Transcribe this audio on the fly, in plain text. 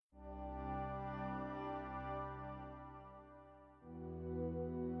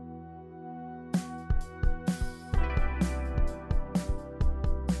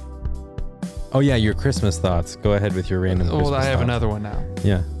Oh yeah, your Christmas thoughts. Go ahead with your random Christmas Well, I have thoughts. another one now.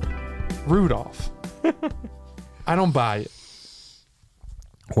 Yeah. Rudolph. I don't buy it.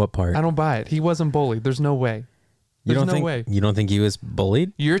 What part? I don't buy it. He wasn't bullied. There's no way. You There's don't no think way. you don't think he was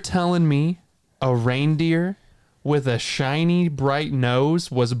bullied? You're telling me a reindeer with a shiny, bright nose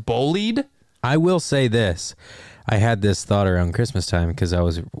was bullied? I will say this. I had this thought around Christmas time because I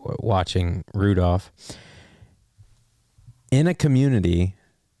was watching Rudolph. In a community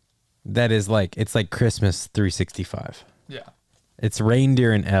that is like, it's like Christmas 365. Yeah. It's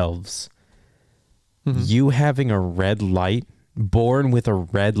reindeer and elves. Mm-hmm. You having a red light, born with a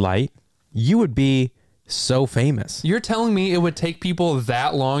red light, you would be so famous. You're telling me it would take people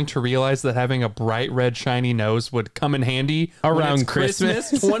that long to realize that having a bright red shiny nose would come in handy when Around it's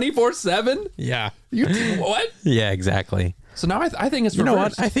Christmas? 24/7? Yeah. What? Yeah, exactly. So now I think it's You know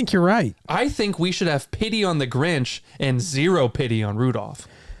reversed. what? I think you're right. I think we should have pity on the Grinch and zero pity on Rudolph.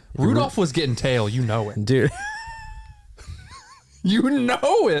 Rudolph was getting tail. You know it. Dude. You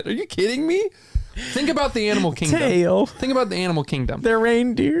know it. Are you kidding me? Think about the animal kingdom. Tail. Think about the animal kingdom. The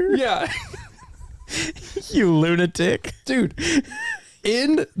reindeer. Yeah. You lunatic. Dude,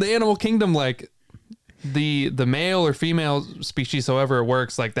 in the animal kingdom, like the male or female species, however it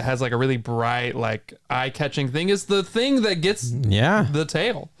works, like that has like a really bright, like eye-catching thing is the thing that gets Yeah. the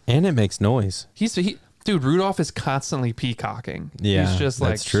tail. And it makes noise. Dude, Rudolph is constantly peacocking. Yeah, He's just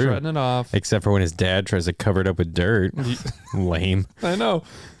like that's true. strutting it off. Except for when his dad tries to cover it up with dirt. Lame. I know.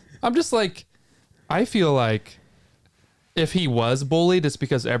 I'm just like, I feel like if he was bullied, it's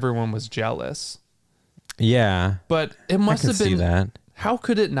because everyone was jealous. Yeah. But it must I can have see been. that. How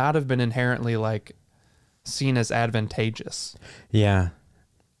could it not have been inherently like seen as advantageous? Yeah.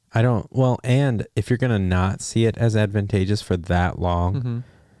 I don't. Well, and if you're going to not see it as advantageous for that long, Mm-hmm.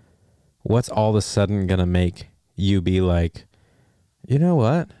 what's all of a sudden going to make you be like, you know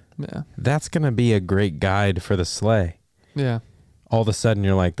what? Yeah. That's going to be a great guide for the sleigh. Yeah. All of a sudden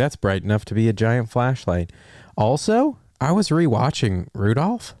you're like, that's bright enough to be a giant flashlight. Also, I was rewatching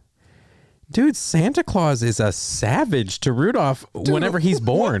Rudolph. Dude, Santa Claus is a savage to Rudolph whenever he's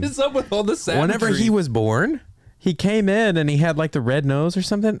born. What is up with all this savagery? Whenever he was born, he came in and he had like the red nose or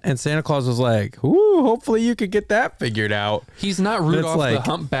something. And Santa Claus was like, ooh, hopefully you could get that figured out. He's not Rudolph like, the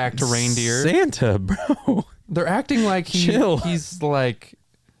humpbacked reindeer. Santa, bro. They're acting like Chill. he's like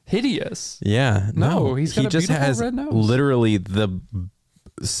hideous. Yeah. No, he's got he a just beautiful has red nose. literally the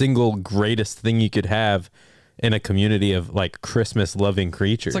single greatest thing you could have in a community of like Christmas loving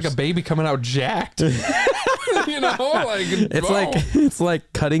creatures. It's like a baby coming out jacked. You know, like it's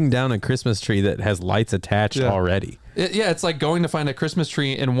like cutting down a Christmas tree that has lights attached already. It's like going to find a Christmas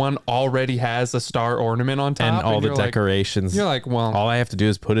tree and one already has a star ornament on top And all the you're like- decorations. You're like, well, all I have to do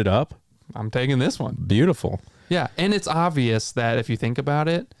is put it up. I'm taking this one. Beautiful. Yeah, and it's obvious that if you think about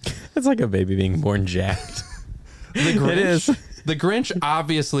it, It's like a baby being born jacked. the Grinch, It is. the Grinch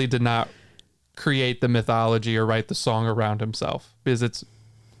obviously did not create the mythology or write the song around himself because it's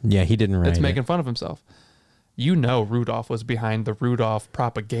Yeah, he didn't write it's it. making fun of himself. You know, Rudolph was behind the Rudolph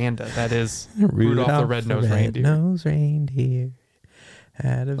propaganda. That is Rudolph the Red-Nosed Reindeer. Red-Nosed Reindeer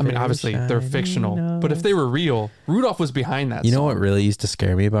had a I mean, obviously they're very fictional, shiny but if they were real, Rudolph was behind that. You know song. what really used to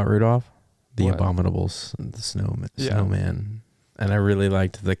scare me about Rudolph? The What? Abominables, the Yeah. snowman. And I really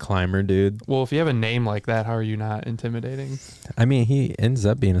liked the climber dude. Well, if you have a name like that, how are you not intimidating? I mean, he ends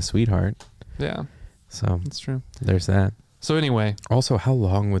up being a sweetheart. Yeah, So that's true. there's that. So anyway, Also, how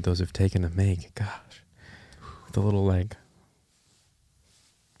long would those have taken to make? Gosh. The little like,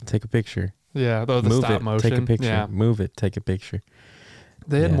 take a picture. yeah, the Move stop it. motion. Take a picture. Yeah, Move it. Take a picture.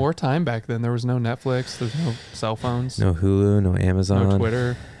 they had Yeah. more time back then. There was no Netflix. There's no cell phones. No Hulu, no Amazon, No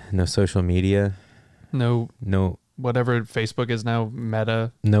Twitter. no social media, No no whatever Facebook is now.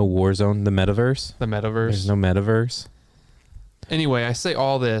 Meta. no Warzone, the metaverse. The metaverse. There's no metaverse. Anyway, I say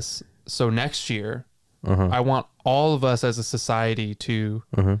all this so next year Uh-huh. I want all of us as a society to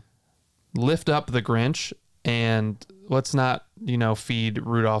Uh-huh. lift up the Grinch and let's not, feed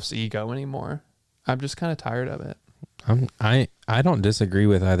Rudolph's ego anymore. I'm just kind of tired of it. I don't disagree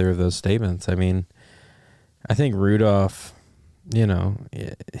with either of those statements. I mean, I think Rudolph,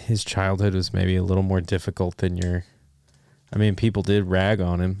 his childhood was maybe a little more difficult than people did rag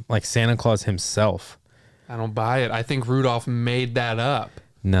on him, like Santa Claus himself. I don't buy it. I think Rudolph made that up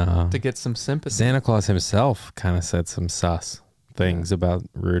No. to get some sympathy. Santa Claus himself kind of said some sus things about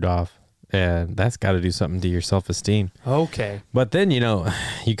Rudolph, and that's got to do something to your self-esteem. Okay. But then,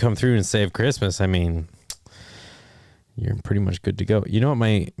 you come through and save Christmas. I mean, you're pretty much good to go. You know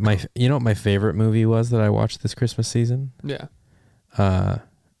what my favorite movie was that I watched this Christmas season? Yeah. I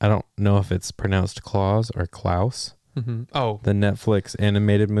don't know if it's pronounced Claus or Klaus. Oh, The Netflix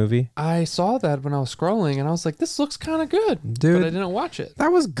animated movie. I saw that when I was scrolling, and I was like, "This looks kind of good," Dude. but I didn't watch it.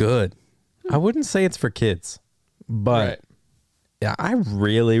 That was good. I wouldn't say it's for kids, but Right. yeah, I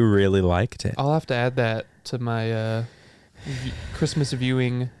really, really liked it. I'll have to add that to my Christmas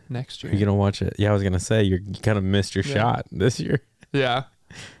viewing next year. Are you gonna watch it? Yeah, I was gonna say you kind of missed your shot this year. Yeah.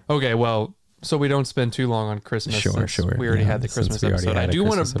 Okay. Well, so we don't spend too long on Christmas. Sure, since sure. We already Yeah, had the since Christmas we already episode. I had a do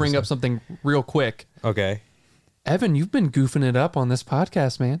want Christmas to bring up episode. something real quick. Okay. Evan, you've been goofing it up on this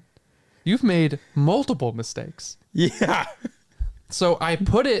podcast, man. You've made multiple mistakes. Yeah. So I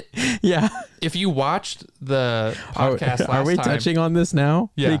put it. Yeah. If you watched the podcast Are last we time, touching on this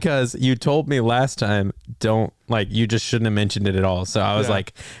now? Yeah. Because you told me last time, you just shouldn't have mentioned it at all. So I was Yeah.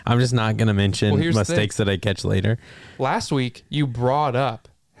 like, I'm just not going to mention Well, here's the thing. mistakes that I catch later. last week you brought up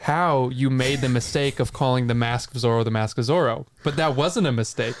how you made the mistake of calling the Mask of Zorro the Mask of Zorro, but that wasn't a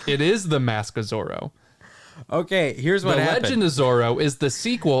mistake. It is the Mask of Zorro. Okay. Here's The what happened. Legend of Zorro is the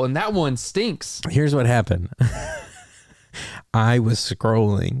sequel, and that one stinks. Here's what happened. I was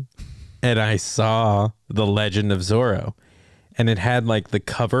scrolling and I saw The Legend of Zorro, and it had like the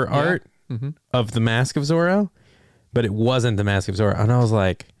cover art of the Mask of Zorro, but it wasn't the Mask of Zorro. And I was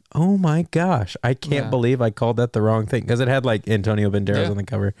like, oh my gosh, I can't Yeah. believe I called that the wrong thing, because it had like Antonio Banderas Yeah. on the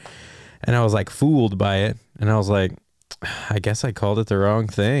cover. And I was like fooled by it. And I was like, I guess I called it the wrong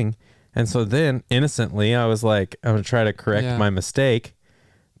thing. And so then innocently I was like, I'm going to try to correct Yeah. my mistake,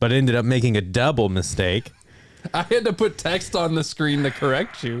 but ended up making a double mistake. I had to put text on the screen to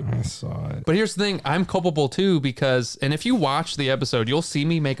correct you. I saw it. But here's the thing, I'm culpable too, because, and if you watch the episode, you'll see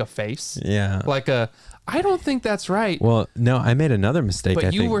me make a face. Yeah. Like I don't think that's right. Well, no, I made another mistake. But I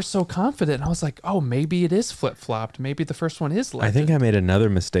you think. were so confident. I was like, oh, maybe it is flip-flopped. Maybe the first one is I Legend. think I made another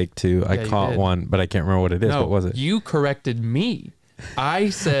mistake too. I Yeah, you caught did. one, but I can't remember what it is. No, What was it? you corrected me. I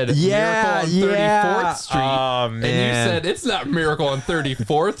said Yeah, Miracle on yeah. 34th Street. Oh, And you man. said it's not Miracle on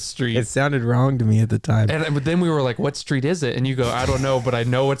 34th Street. It sounded wrong to me at the time. But then we were like, what street is it? And you go, I don't know, but I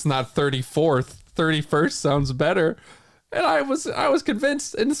know it's not 34th. 31st sounds better. And I was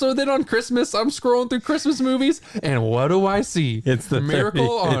convinced. And so then on Christmas, I'm scrolling through Christmas movies, and what do I see? It's the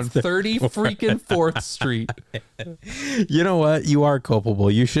Miracle 30 on it's the 30 freaking 4th Street. You know what? You are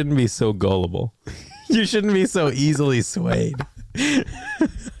culpable. You shouldn't be so gullible. You shouldn't be so easily swayed.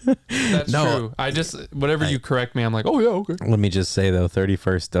 That's No. true. I just, whatever you correct me, I'm like, oh yeah, okay. Let me just say though,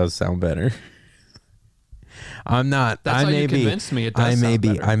 31st does sound better. I'm not. That's I how may you be. convinced me it does I may sound be.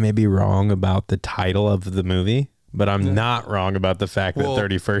 better. I may be wrong about the title of the movie, but I'm not wrong about the fact Well, that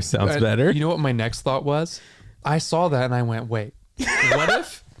 31st sounds And better. You know what my next thought was? I saw that and I went, wait,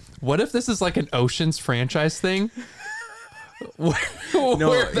 what if this is like an Ocean's franchise thing? No,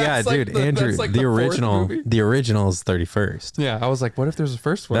 Where yeah, that's like dude, the- Andrew, that's like the fourth original, movie? the original is 31st. Yeah, I was like, what if there's a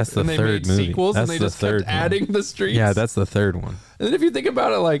first one? That's the and they third made movie. sequels That's and they the just third kept one. adding the streets. Yeah, that's the third one. And then if you think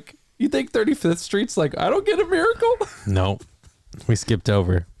about it, like, you think 35th Street's like, I don't get a miracle? No, we skipped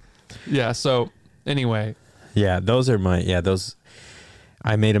over. Yeah, so anyway, Yeah, those are my, those,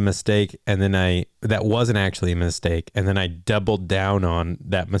 I made a mistake and then that wasn't actually a mistake. And then I doubled down on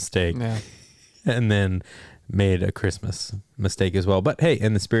that mistake yeah. and then made a Christmas mistake as well. But hey,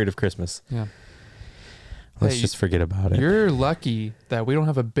 in the spirit of Christmas, Yeah. let's Hey, just forget about it. You're lucky that we don't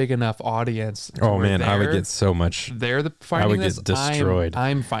have a big enough audience. to Oh where man, I would they're- get so much. They're finding would this. get destroyed.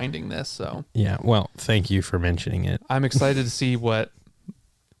 I'm finding this, so Yeah, well, thank you for mentioning it. I'm excited to see what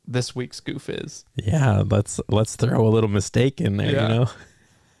this week's goof is. Yeah, let's throw a little mistake in there, Yeah. you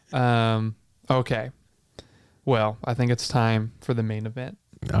know? Okay. Well, I think it's time for the main event.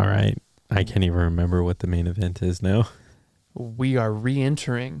 All right. I can't even remember what the main event is now. We are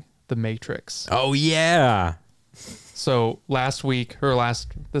re-entering the Matrix. Oh yeah. So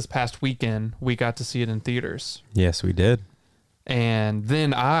this past weekend, we got to see it in theaters. Yes, we did. And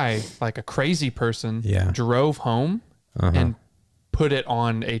then I, like a crazy person, Yeah. drove home Uh-huh. and put it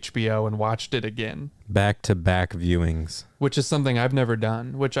on HBO and watched it again, Back-to-back viewings. which is something I've never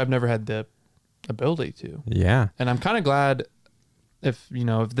done, which I've never had the ability to. Yeah. And I'm kind of glad if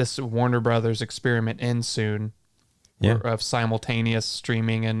this Warner Brothers experiment ends soon, Yeah. of simultaneous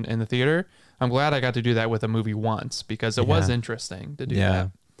streaming in the theater. I'm glad I got to do that with a movie once, because it was Yeah. interesting to do Yeah.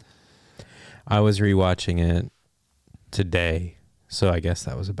 I was rewatching it today, so I guess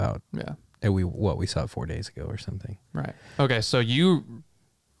that was about that. we saw it 4 days ago or something. Right. Okay, so you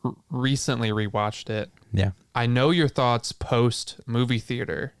recently rewatched it. Yeah. I know your thoughts post movie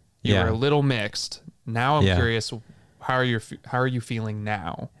theater. You Yeah. were a little mixed. Now I'm Yeah. curious, how are you feeling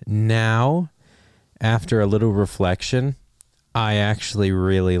now? Now, after a little reflection, I actually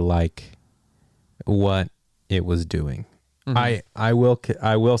really like what it was doing. I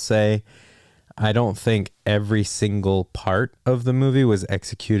will say I don't think every single part of the movie was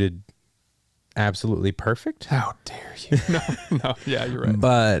executed absolutely perfect. How dare you? No, yeah, you're right.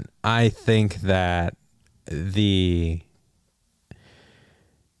 But I think that I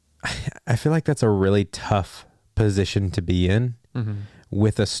feel like that's a really tough position to be in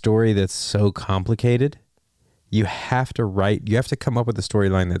with a story that's so complicated. You have to come up with a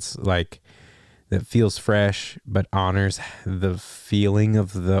storyline that's like, that feels fresh, but honors the feeling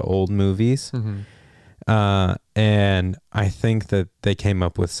of the old movies. And I think that they came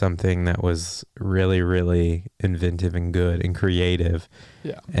up with something that was really, really inventive and good and creative.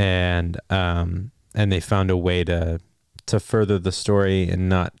 Yeah. And they found a way to further the story and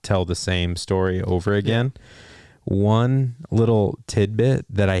not tell the same story over again. Yeah. One little tidbit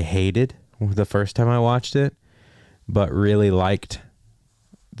that I hated the first time I watched it, but really liked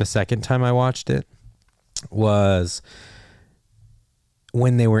the second time I watched it, was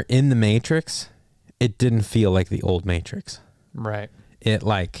when they were in the Matrix, it didn't feel like the old Matrix. Right. It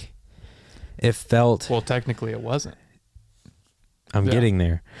felt... Well, technically it wasn't. I'm getting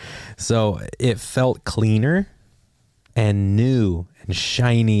there. So it felt cleaner and new and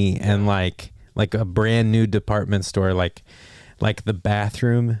shiny and like a brand new department store, like the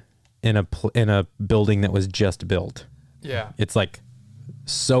bathroom in a building that was just built. Yeah. It's like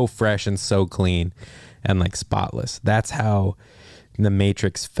so fresh and so clean and like spotless. That's how the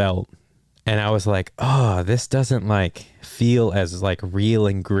Matrix felt. And I was like, oh, this doesn't like feel as like real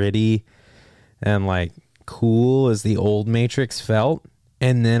and gritty and like cool as the old Matrix felt.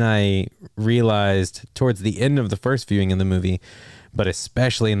 And then I realized towards the end of the first viewing of the movie, but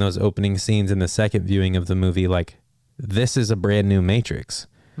especially in those opening scenes in the second viewing of the movie, like, this is a brand new Matrix.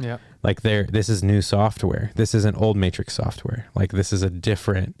 Yeah. Like, this is new software. This isn't old Matrix software. Like, this is a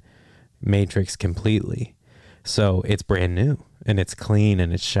different Matrix completely. So it's brand new and it's clean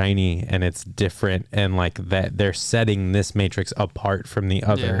and it's shiny and it's different. And like that, they're setting this Matrix apart from the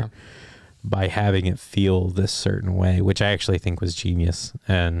other by having it feel this certain way, which I actually think was genius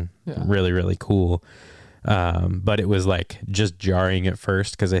and really, really cool. But it was like just jarring at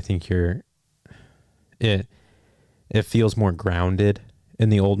first, because I think it feels more grounded. In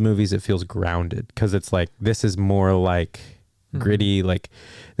the old movies, it feels grounded because it's like, this is more like gritty, like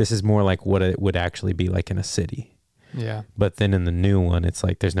this is more like what it would actually be like in a city. Yeah. But then in the new one, it's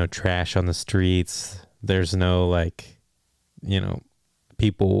like there's no trash on the streets. There's no like,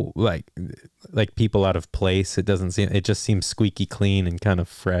 people like people out of place. It just seems squeaky clean and kind of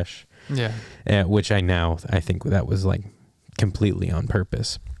fresh. Yeah. Which I think that was like completely on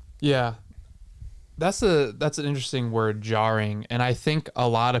purpose. Yeah. That's an interesting word, jarring. And I think a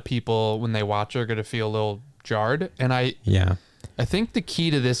lot of people, when they watch, are going to feel a little jarred. And I think the key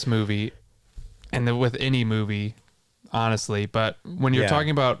to this movie, and with any movie, honestly, but when you're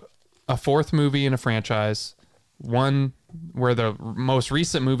talking about a fourth movie in a franchise, one where the most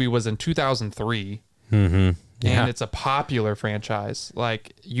recent movie was in 2003, and it's a popular franchise,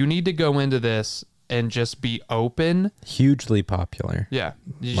 like, you need to go into this and just be open. Hugely popular. Yeah.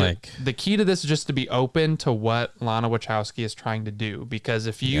 The key to this is just to be open to what Lana Wachowski is trying to do. Because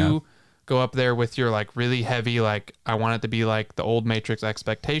if you go up there with your like really heavy, like, I want it to be like the old Matrix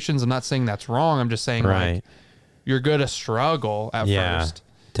expectations, I'm not saying that's wrong. I'm just saying like, you're going to struggle at first.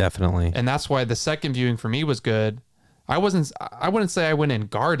 Definitely. And that's why the second viewing for me was good. I wouldn't say I went in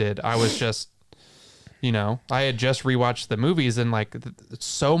guarded. I was just, I had just rewatched the movies, and like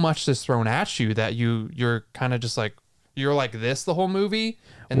so much is thrown at you that you're kind of just like, you're like this the whole movie,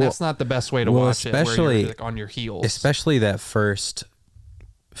 and that's not the best way to watch it, where you're like on your heels. Especially that first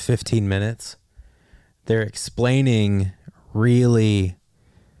 15 minutes, they're explaining really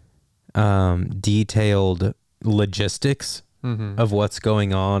detailed logistics of what's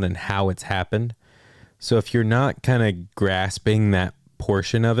going on and how it's happened. So if you're not kind of grasping that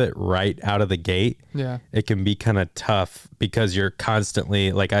portion of it right out of the gate, it can be kind of tough, because you're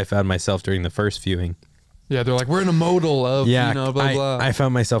constantly, like, I found myself during the first viewing. Yeah, they're like, we're in a modal of, blah, blah. I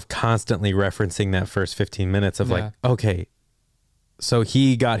found myself constantly referencing that first 15 minutes of like, okay, so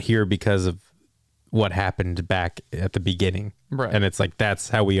he got here because of what happened back at the beginning. Right. And it's like, that's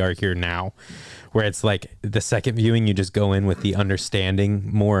how we are here now. Where it's like the second viewing, you just go in with the understanding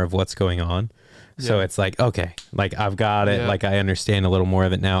more of what's going on. So it's like, okay, like, I've got it. Like, I understand a little more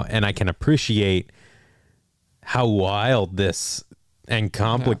of it now, and I can appreciate how wild this and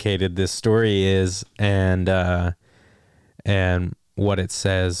complicated this story is, and what it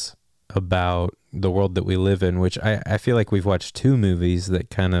says about the world that we live in, which I feel like we've watched two movies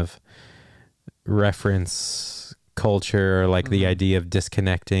that kind of reference culture, or like the idea of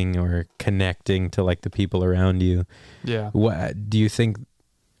disconnecting or connecting to like the people around you. Yeah. What do you think?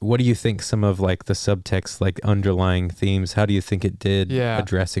 what do you think some of like the subtext, like underlying themes, how do you think it did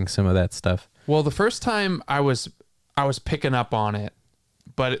addressing some of that stuff? Well, the first time I was picking up on it,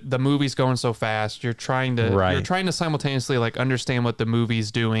 but the movie's going so fast, you're trying to simultaneously like understand what the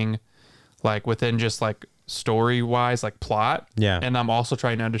movie's doing, like within just like story wise, like plot. Yeah. And I'm also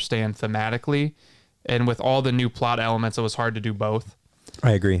trying to understand thematically. And with all the new plot elements, it was hard to do both.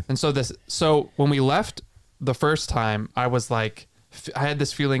 I agree. And so when we left the first time, I was like, I had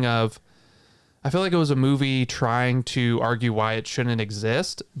this feeling of, I feel like it was a movie trying to argue why it shouldn't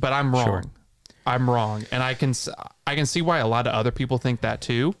exist, but I'm wrong. Sure. I'm wrong. And I can see why a lot of other people think that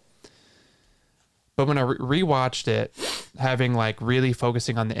too. But when I rewatched it, having like really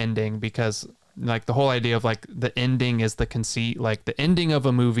focusing on the ending, because like the whole idea of like the ending is the conceit, like the ending of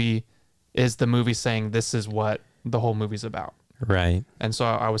a movie is the movie saying this is what the whole movie's about. Right. And so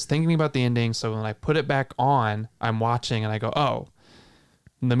I was thinking about the ending. So when I put it back on, I'm watching and I go, oh,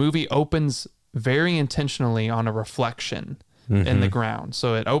 the movie opens very intentionally on a reflection in the ground.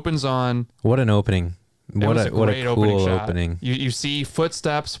 So it opens on... What an opening. What a cool opening. You see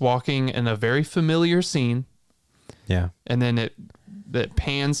footsteps walking in a very familiar scene. Yeah. And then it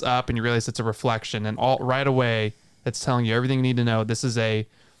pans up and you realize it's a reflection. And all right away, it's telling you everything you need to know. This is a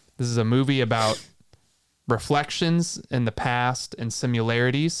movie about reflections in the past and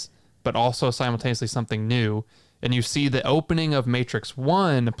similarities, but also simultaneously something new. And you see the opening of Matrix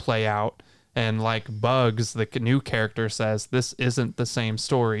 1 play out, and like Bugs, the new character, says this isn't the same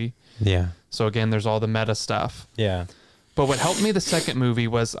story. Yeah. So again, there's all the meta stuff. Yeah. But what helped me the second movie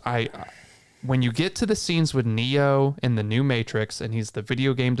was when you get to the scenes with Neo in the new Matrix, and he's the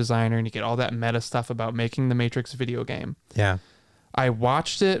video game designer, and you get all that meta stuff about making the Matrix video game. Yeah. I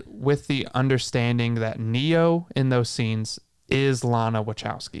watched it with the understanding that Neo in those scenes is Lana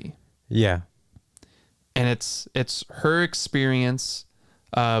Wachowski. Yeah. And it's her experience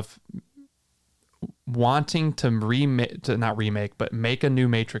of wanting to make a new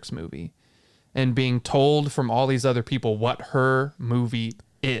Matrix movie, and being told from all these other people what her movie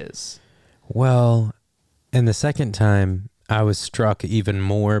is. Well, and the second time I was struck even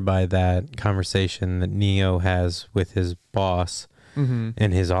more by that conversation that Neo has with his boss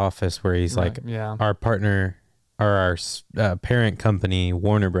in his office, where he's like, our partner or our parent company,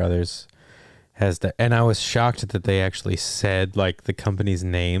 Warner Brothers, has that. And I was shocked that they actually said like the company's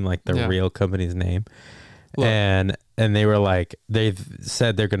name, like the real company's name. Look. And they were like, they've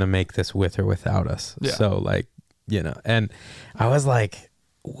said they're going to make this with or without us. Yeah. So like, you know, and I was like,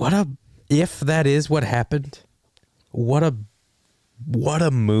 if that is what happened, what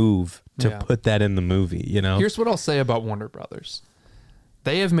a move to put that in the movie, you know? Here's what I'll say about Warner Brothers.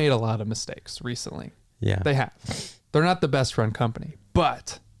 They have made a lot of mistakes recently. Yeah. They have. They're not the best run company,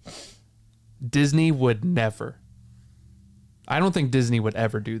 but Disney would never. I don't think Disney would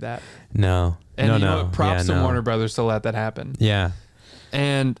ever do that. No. And you know what? Props to Warner Brothers to let that happen. Yeah.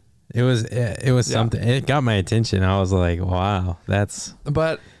 And it was something. It got my attention. I was like, wow, that's.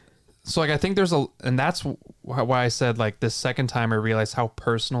 But so like I think and that's why I said like this second time I realized how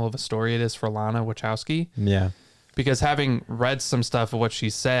personal of a story it is for Lana Wachowski. Yeah. Because having read some stuff of what she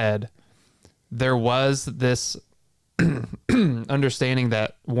said, there was this understanding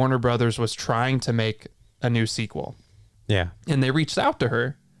that Warner Brothers was trying to make a new sequel. Yeah. And they reached out to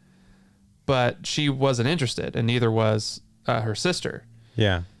her, but she wasn't interested, and neither was her sister.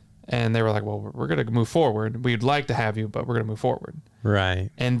 Yeah. And they were like, well, we're going to move forward. We'd like to have you, but we're going to move forward. Right.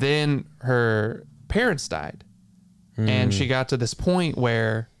 And then her parents died. And she got to this point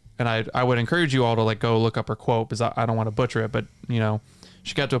where, and I would encourage you all to like go look up her quote, because I don't want to butcher it, but you know,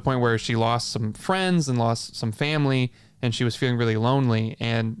 she got to a point where she lost some friends and lost some family, and she was feeling really lonely,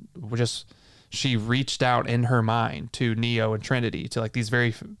 and she reached out in her mind to Neo and Trinity, to like these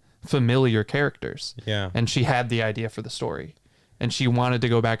very familiar characters. Yeah. And she had the idea for the story, and she wanted to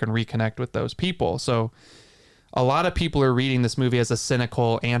go back and reconnect with those people. So a lot of people are reading this movie as a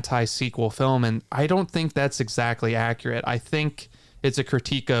cynical anti-sequel film, and I don't think that's exactly accurate. I think it's a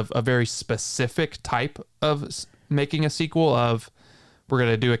critique of a very specific type of making a sequel of, we're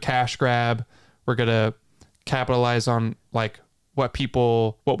going to do a cash grab. We're going to capitalize on like what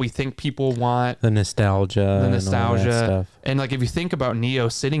we think people want. The nostalgia. And all that stuff. And like, if you think about Neo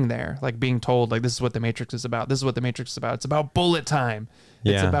sitting there, like being told like, this is what the Matrix is about. This is what the Matrix is about. It's about bullet time.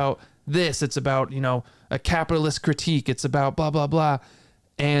 Yeah. It's about this. It's about, you know, a capitalist critique. It's about blah, blah, blah.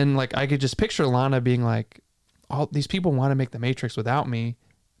 And like, I could just picture Lana being like, all these people want to make the Matrix without me,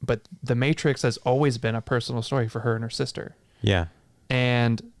 but the Matrix has always been a personal story for her and her sister. Yeah.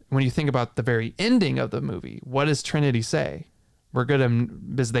 And when you think about the very ending of the movie, what does Trinity say? We're going to,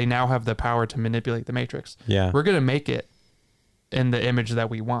 because they now have the power to manipulate the Matrix. Yeah. We're going to make it in the image that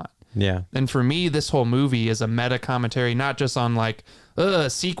we want. Yeah. And for me, this whole movie is a meta commentary, not just on like,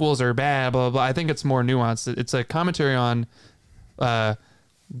 sequels are bad, blah, blah, blah. I think it's more nuanced. It's a commentary on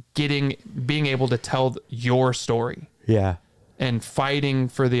being able to tell your story. Yeah. And fighting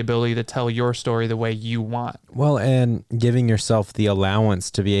for the ability to tell your story the way you want. Well, and giving yourself the allowance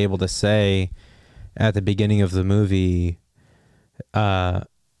to be able to say at the beginning of the movie, I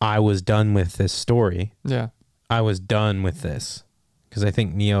was done with this story. Yeah. I was done with this. Because I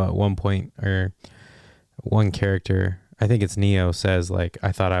think Neo at one point, or one character, I think it's Neo, says like,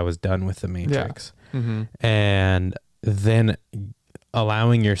 I thought I was done with the Matrix. Yeah. Mm-hmm. And then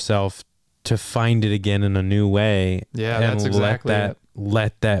allowing yourself to find it again in a new way. Yeah, and that's exactly it.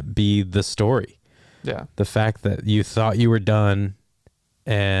 Let that be the story. Yeah. The fact that you thought you were done,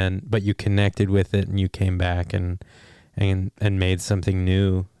 but you connected with it and you came back and made something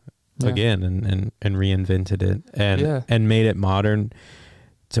new again and reinvented it and made it modern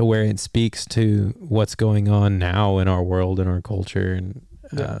to where it speaks to what's going on now in our world and our culture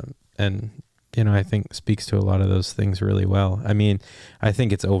and you know, I think speaks to a lot of those things really well. I mean, I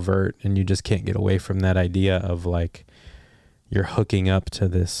think it's overt and you just can't get away from that idea of like you're hooking up to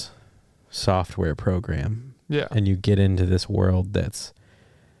this software program. Yeah. And you get into this world that's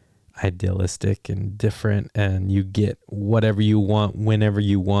idealistic and different, and you get whatever you want whenever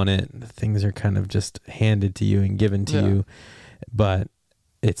you want it. Things are kind of just handed to you and given to you, but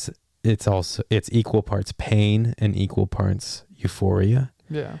it's equal parts pain and equal parts euphoria.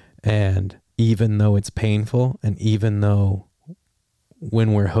 Yeah. And even though it's painful, and even though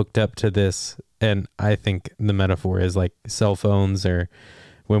when we're hooked up to this, and I think the metaphor is like cell phones, or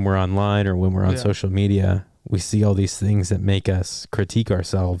when we're online or when we're on social media, we see all these things that make us critique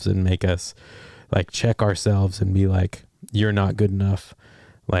ourselves and make us like check ourselves and be like, you're not good enough.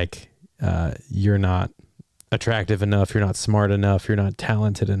 Like, you're not attractive enough. You're not smart enough. You're not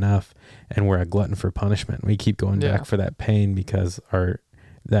talented enough. And we're a glutton for punishment. We keep going back for that pain because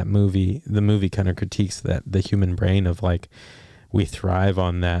the movie kind of critiques that the human brain of like, we thrive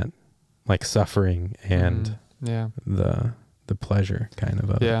on that, like suffering and the pleasure kind of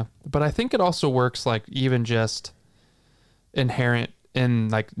it. Yeah. But I think it also works like even just inherent in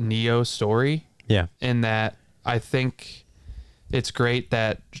like Neo's story. Yeah. In that I think it's great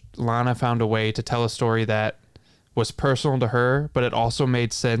that Lana found a way to tell a story that was personal to her, but it also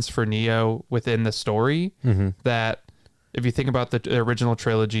made sense for Neo within the story. That if you think about the original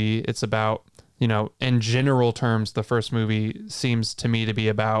trilogy, it's about, you know, in general terms, the first movie seems to me to be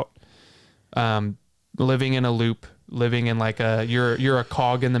about living in a loop, living in like you're a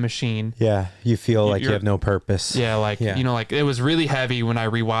cog in the machine. Yeah. You feel like you have no purpose. Yeah. Like, you know, like it was really heavy when I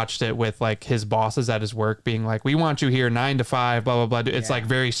rewatched it with like his bosses at his work being like, we want you here 9 to 5, blah, blah, blah. It's like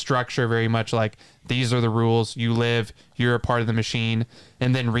very structure, very much like these are the rules. You live, you're a part of the machine.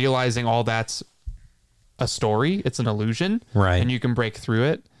 And then realizing all that's a story, it's an illusion. Right. And you can break through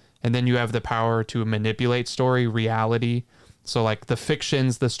it. And then you have the power to manipulate story, reality. So like the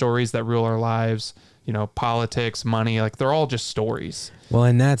fictions, the stories that rule our lives, you know, politics, money, like they're all just stories. Well,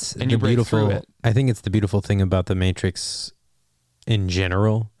 and that's and the you break beautiful, through it. I think it's the beautiful thing about the Matrix in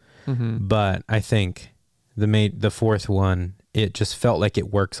general. But I think the fourth one, it just felt like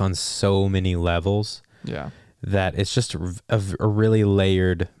it works on so many levels. Yeah. That it's just a really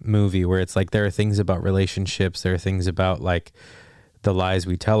layered movie where it's like there are things about relationships, there are things about like the lies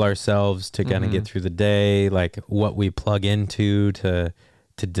we tell ourselves to kind of get through the day, like what we plug into to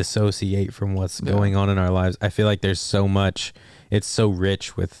dissociate from what's going on in our lives. I feel like there's so much, it's so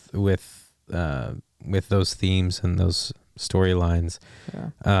rich with those themes and those storylines.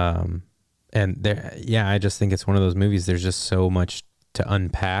 And I just think it's one of those movies, there's just so much to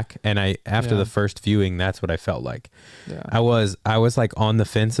unpack. And after the first viewing, that's what I felt like. I was like on the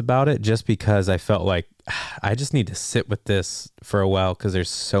fence about it just because I felt like I just need to sit with this for a while because there's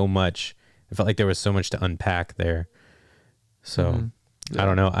so much. I felt like there was so much to unpack there. So I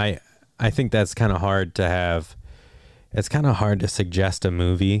don't know. I think that's kind of hard to have. It's kind of hard to suggest a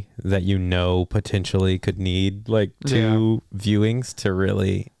movie that you know potentially could need like 2 viewings to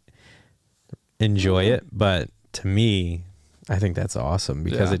really enjoy it. But to me, I think that's awesome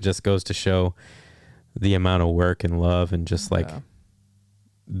because it just goes to show the amount of work and love and just like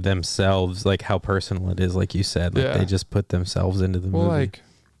themselves, like how personal it is. Like you said, like they just put themselves into the movie. Like,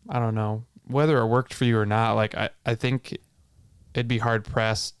 I don't know whether it worked for you or not. Like, I think it'd be hard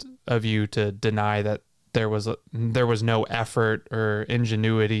pressed of you to deny that there was no effort or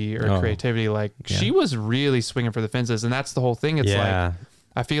ingenuity or creativity. Like she was really swinging for the fences, and that's the whole thing. It's like,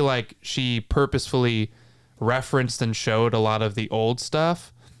 I feel like she purposefully referenced and showed a lot of the old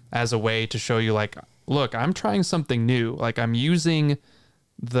stuff as a way to show you like look, I'm trying something new. Like I'm using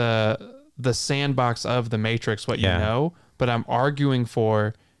the sandbox of the Matrix, what you know, but I'm arguing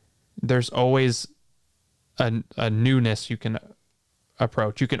for there's always a newness you can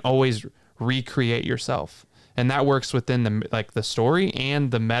approach. You can always recreate yourself. And that works within the story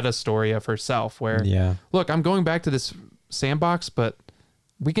and the meta story of herself where, look, I'm going back to this sandbox, but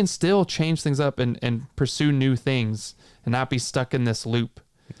we can still change things up and pursue new things and not be stuck in this loop.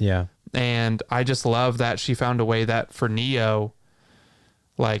 Yeah. And I just love that she found a way that for Neo,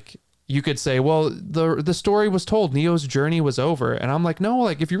 like you could say, well, the story was told, Neo's journey was over. And I'm like, no,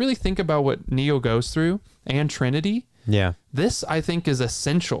 like if you really think about what Neo goes through and Trinity, this I think is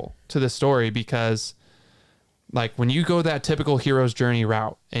essential to the story because like when you go that typical hero's journey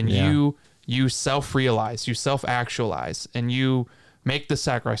route and you self-realize, you self-actualize and you make the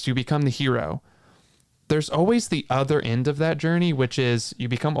sacrifice, you become the hero. There's always the other end of that journey, which is you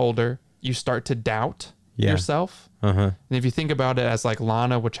become older, you start to doubt yourself. And if you think about it as like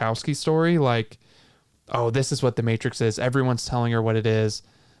Lana Wachowski's story, like, oh, this is what the Matrix is. Everyone's telling her what it is.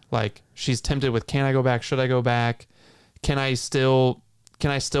 Like she's tempted with, can I go back? Should I go back? Can I still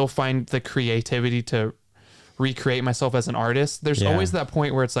find the creativity to recreate myself as an artist? There's always that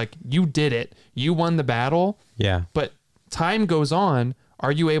point where it's like, you did it. You won the battle. Yeah. But time goes on.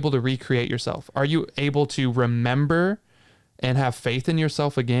 Are you able to recreate yourself? Are you able to remember and have faith in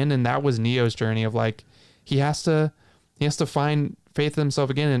yourself again? And that was Neo's journey of like, he has to find faith in himself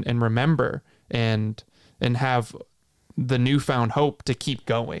again and remember and have the newfound hope to keep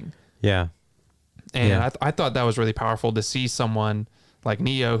going. Yeah. And I thought that was really powerful to see someone like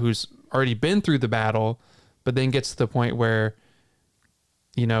Neo who's already been through the battle, but then gets to the point where,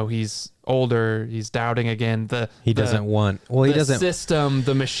 you know, he's older, he's doubting again. The system,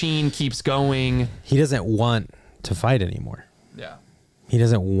 the machine keeps going. He doesn't want to fight anymore. Yeah. He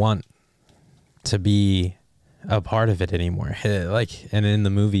doesn't want to be a part of it anymore. Like, and in the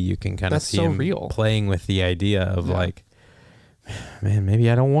movie you can kind of see him playing with the idea of like, man, maybe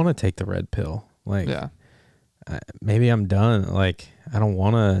I don't want to take the red pill. Like, maybe I'm done. Like, I don't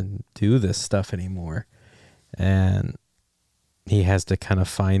want to do this stuff anymore. And he has to kind of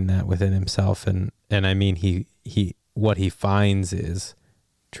find that within himself. And I mean, he what he finds is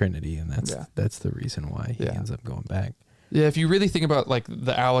Trinity. And that's the reason why he ends up going back. Yeah. If you really think about like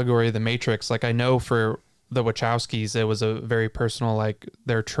the allegory of the Matrix, like I know for the Wachowskis, it was a very personal, like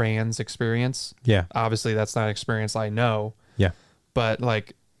their trans experience. Yeah. Obviously that's not an experience I know. Yeah. But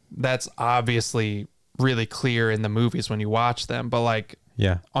like, that's obviously really clear in the movies when you watch them. But like,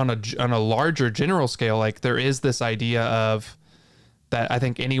 on a larger general scale, like there is this idea of that I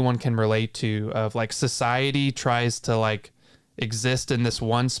think anyone can relate to of like society tries to like exist in this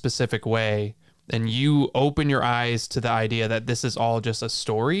one specific way. And you open your eyes to the idea that this is all just a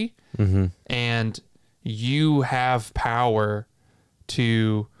story and you have power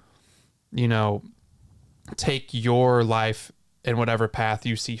to, you know, take your life in whatever path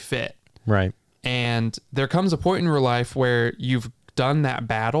you see fit. Right. And there comes a point in your life where you've done that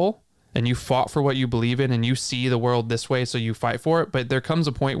battle and you fought for what you believe in and you see the world this way, so you fight for it. But there comes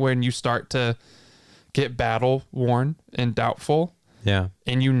a point when you start to get battle worn and doubtful. Yeah.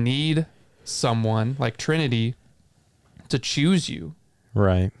 And you need someone like Trinity to choose you.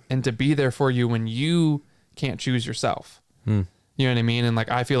 Right. And to be there for you when you can't choose yourself. You know what I mean? And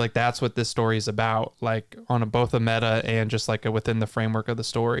like, I feel like that's what this story is about, like on both a meta and just like within the framework of the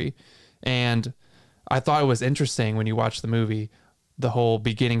story. And I thought it was interesting when you watch the movie, the whole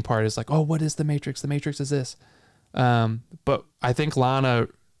beginning part is like, oh, what is the Matrix? The Matrix is this. But I think Lana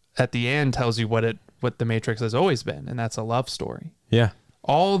at the end tells you what the Matrix has always been. And that's a love story. Yeah.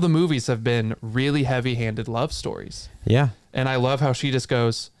 All the movies have been really heavy-handed love stories. Yeah. And I love how she just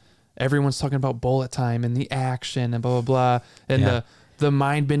goes, everyone's talking about bullet time and the action and blah, blah, blah. And the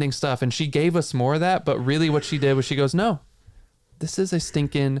mind-bending stuff. And she gave us more of that. But really what she did was she goes, no, this is a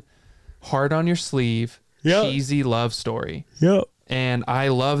stinking hard on your sleeve, cheesy love story. Yep. And I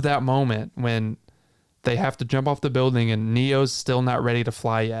love that moment when they have to jump off the building and Neo's still not ready to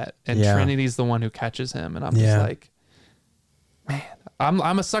fly yet. And Trinity's the one who catches him. And I'm just like, man,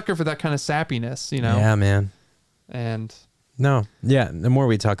 I'm a sucker for that kind of sappiness, you know? Yeah, man. And no, the more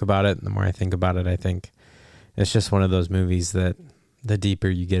we talk about it, the more I think about it, I think it's just one of those movies that the deeper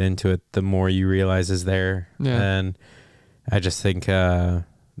you get into it, the more you realize is there. Yeah. And I just think the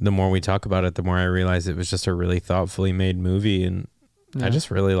more we talk about it, the more I realize it was just a really thoughtfully made movie. And I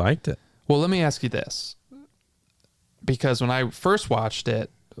just really liked it. Well, let me ask you this. Because when I first watched it,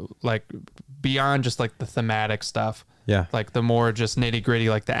 like beyond just like the thematic stuff, like the more just nitty gritty,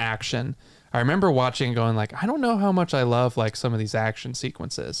 like the action, I remember watching and going like, I don't know how much I love like some of these action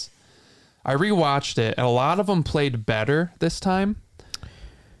sequences. I rewatched it, and a lot of them played better this time.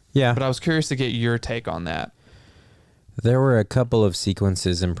 Yeah. But I was curious to get your take on that. There were a couple of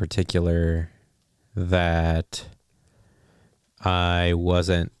sequences in particular that I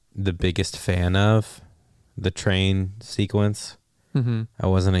wasn't the biggest fan of. The train sequence. Mm-hmm. I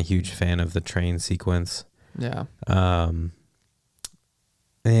wasn't a huge fan of the train sequence. Yeah.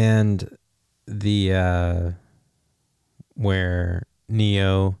 And the where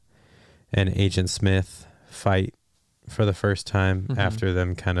Neo and Agent Smith fight for the first time after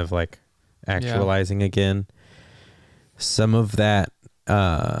them kind of like actualizing again. Some of that,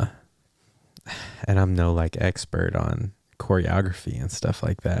 and I'm no like expert on choreography and stuff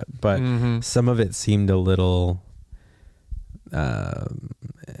like that, but some of it seemed a little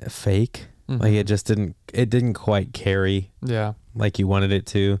fake. Like it didn't quite carry like you wanted it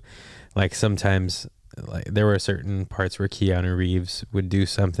to. Like sometimes like there were certain parts where Keanu Reeves would do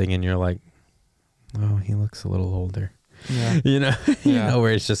something and you're like, oh, he looks a little older. Yeah. You know,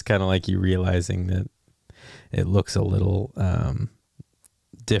 where it's just kind of like you realizing that it looks a little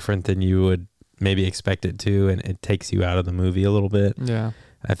different than you would maybe expect it to, and it takes you out of the movie a little bit. Yeah.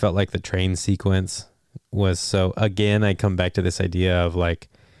 I felt like the train sequence was so, again, I come back to this idea of like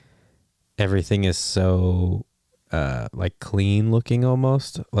everything is so like clean looking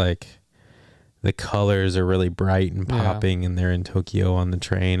almost. Like the colors are really bright and popping and they're in Tokyo on the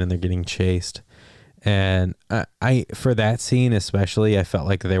train and they're getting chased. And I for that scene especially, I felt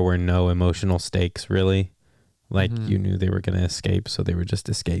like there were no emotional stakes really. Like you knew they were going to escape, so they were just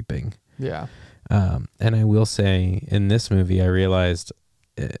escaping. Yeah. And I will say in this movie, I realized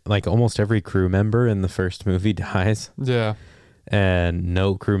like almost every crew member in the first movie dies. Yeah. And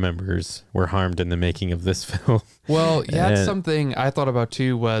no crew members were harmed in the making of this film. Well, yeah, that's something I thought about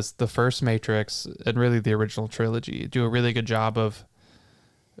too, was the first Matrix and really the original trilogy do a really good job of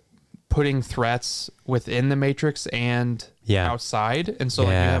putting threats within the Matrix and outside. And so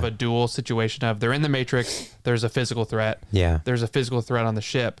like you have a dual situation of they're in the Matrix, there's a physical threat. Yeah. There's a physical threat on the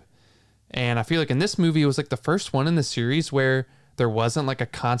ship. And I feel like in this movie, it was like the first one in the series where there wasn't like a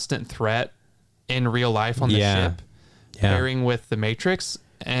constant threat in real life on the ship pairing with the Matrix.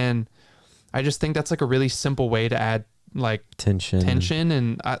 And I just think that's like a really simple way to add like tension.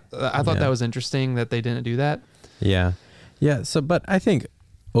 And I thought that was interesting that they didn't do that. Yeah. Yeah. So, but I think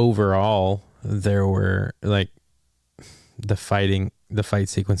overall there were like the fight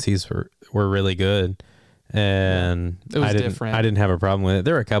sequences were really good. And it was different. I didn't have a problem with it.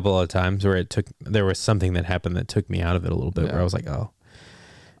 There were a couple of times where there was something that happened that took me out of it a little bit where I was like, oh.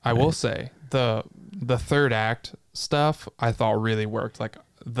 I will say the third act stuff I thought really worked. Like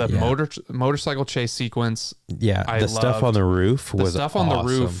the motorcycle chase sequence. Yeah. The stuff on the roof was awesome. On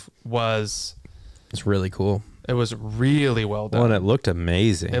the roof was it's really cool. It was really well done. Well, and it looked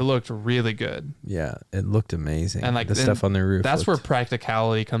amazing. It looked really good. Yeah, it looked amazing. And like the stuff on the roof. That's where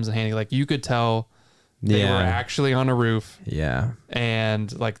practicality comes in handy. Like you could tell they were actually on a roof. Yeah.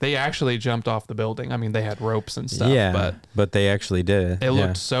 And like they actually jumped off the building. I mean, they had ropes and stuff. Yeah. But they actually did it. It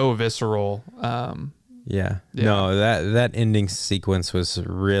looked so visceral. Yeah. No, that ending sequence was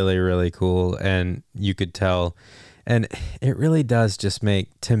really, really cool. And you could tell. And it really does just make,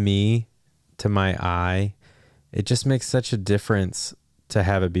 to me, to my eye, it just makes such a difference to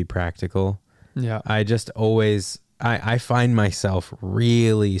have it be practical. Yeah. I just always, I find myself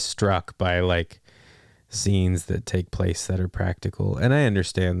really struck by like scenes that take place that are practical. And I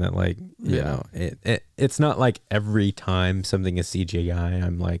understand that like, you know, it's not like every time something is CGI,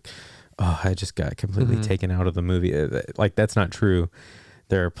 I'm like, oh, I just got completely taken out of the movie. Like that's not true.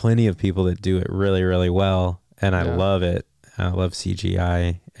 There are plenty of people that do it really, really well. And I love it. I love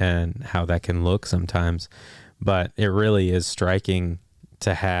CGI and how that can look sometimes. But it really is striking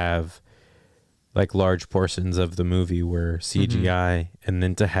to have like large portions of the movie were CGI and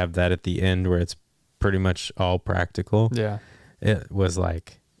then to have that at the end where it's pretty much all practical. Yeah. It was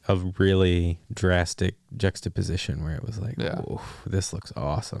like a really drastic juxtaposition where it was like, oh, this looks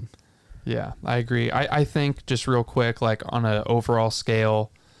awesome. Yeah, I agree. I think just real quick, like on an overall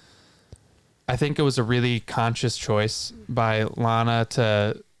scale, I think it was a really conscious choice by Lana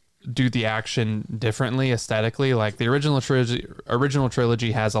to do the action differently aesthetically. Like the original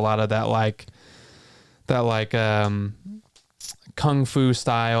trilogy has a lot of that kung fu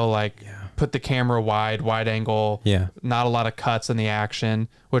style, like put the camera wide angle, not a lot of cuts in the action,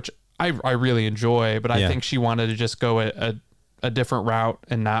 which I really enjoy, but I think she wanted to just go a different route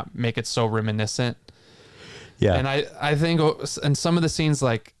and not make it so reminiscent. Yeah. And I think in some of the scenes,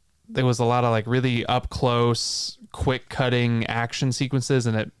 like there was a lot of like really up close, quick cutting action sequences,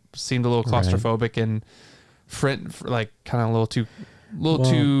 and it seemed a little claustrophobic and like kind of a little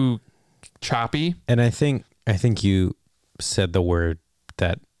too choppy. And I think you said the word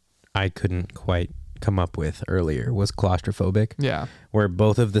that I couldn't quite come up with earlier was claustrophobic. Yeah. Where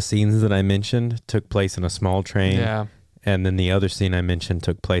both of the scenes that I mentioned took place in a small train. Yeah. And then the other scene I mentioned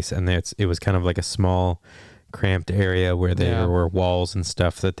took place, and it was kind of like a small, cramped area where there were walls and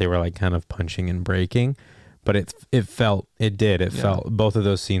stuff that they were like kind of punching and breaking. But it felt both of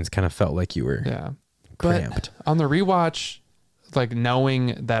those scenes kind of felt like you were cramped. But on the rewatch, like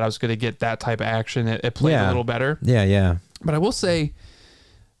knowing that I was going to get that type of action, it played a little better. Yeah, yeah. But I will say,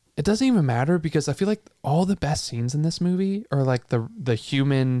 it doesn't even matter because I feel like all the best scenes in this movie are like the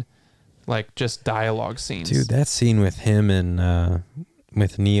human, like just dialogue scenes. Dude, that scene with him and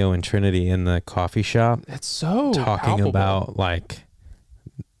with Neo and Trinity in the coffee shop, it's so talking palpable. about like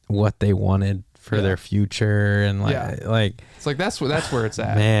what they wanted for their future and like it's like that's where it's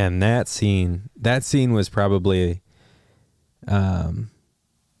at. Man, that scene was probably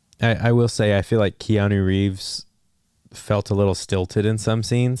I will say I feel like Keanu Reeves felt a little stilted in some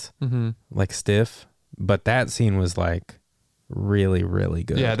scenes, like stiff, but that scene was like really, really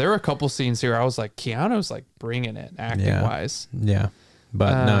good. Yeah, there were a couple scenes here I was like, Keanu's like bringing it acting wise. Yeah.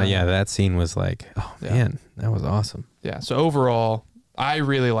 But that scene was like, oh man, that was awesome. Yeah. So overall, I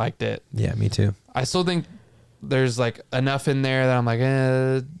really liked it. Yeah, me too. I still think there's like enough in there that I'm like,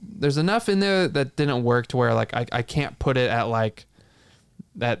 there's enough in there that didn't work to where like I can't put it at like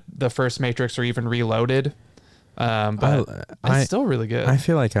that the first Matrix or even Reloaded. But it's still really good. I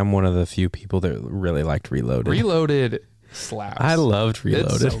feel like I'm one of the few people that really liked Reloaded. Reloaded slaps. I loved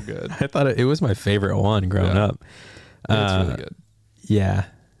Reloaded. It's so good. I thought it was my favorite one growing up. It's really good. Yeah.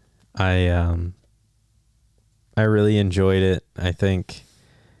 I really enjoyed it. I think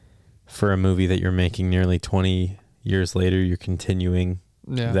for a movie that you're making nearly 20 years later, you're continuing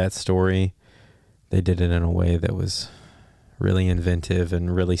that story. They did it in a way that was really inventive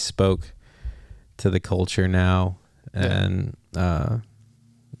and really spoke to the culture now. And I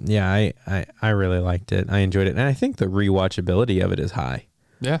really liked it. I enjoyed it. And I think the rewatchability of it is high.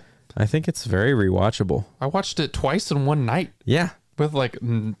 Yeah. I think it's very rewatchable. I watched it twice in one night. Yeah. With like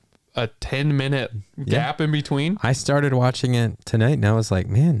a 10-minute gap in between. I started watching it tonight and I was like,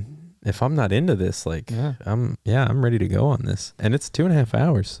 man, if I'm not into this, like I'm ready to go on this. And it's 2.5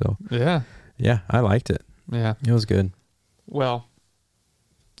 hours. So yeah, I liked it. Yeah. It was good. Well,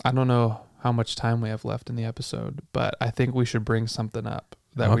 I don't know how much time we have left in the episode, but I think we should bring something up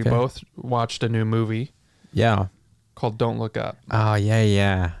that we both watched a new movie. Yeah. Called Don't Look Up. Oh,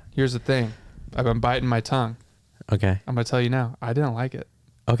 yeah. Here's the thing. I've been biting my tongue. Okay. I'm going to tell you now. I didn't like it.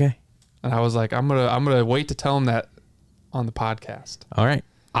 Okay. And I was like, I'm gonna wait to tell him that on the podcast. All right.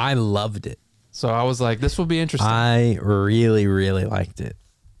 I loved it. So I was like, this will be interesting. I really, really liked it.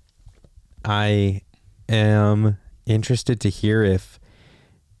 I am interested to hear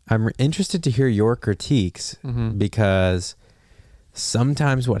your critiques because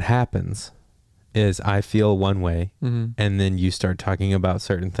sometimes what happens is I feel one way and then you start talking about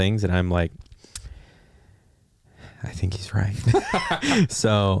certain things and I'm like, I think he's right.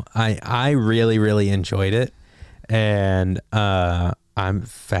 So I really, really enjoyed it. And I'm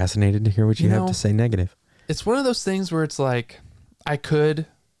fascinated to hear what you have to say negative. It's one of those things where it's like, I could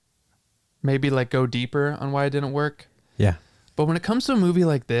maybe like go deeper on why it didn't work. Yeah. But when it comes to a movie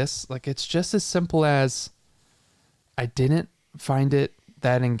like this, like it's just as simple as I didn't find it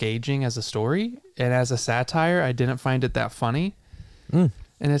that engaging as a story. And as a satire, I didn't find it that funny. And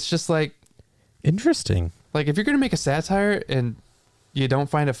it's just like... Interesting. Like, if you're going to make a satire and you don't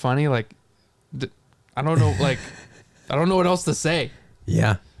find it funny, like, I don't know, like, I don't know what else to say.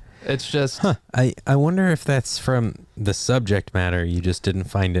 Yeah. It's just... I wonder if that's from the subject matter. You just didn't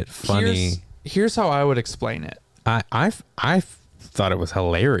find it funny. Here's how I would explain it. I thought it was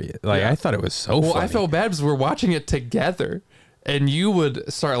hilarious. Like, I thought it was so funny. I felt bad because we're watching it together. And you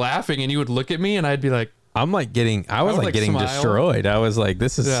would start laughing and you would look at me and I'd be like... I was getting smile. Destroyed. I was like,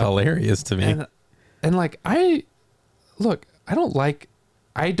 this is hilarious to me. And like, I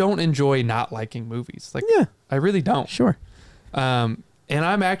don't enjoy not liking movies. Like, I really don't. Sure. And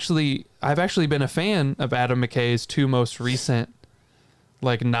I've actually been a fan of Adam McKay's two most recent,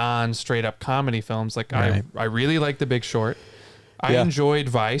 like non straight up comedy films. Like I really like The Big Short. I enjoyed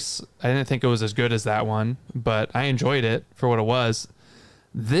Vice. I didn't think it was as good as that one, but I enjoyed it for what it was.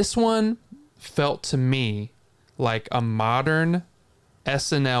 This one felt to me like a modern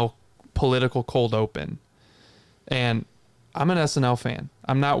SNL political cold open. And I'm an SNL fan.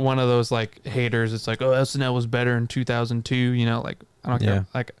 I'm not one of those like haters. It's like, oh, SNL was better in 2002. You know, like I don't care.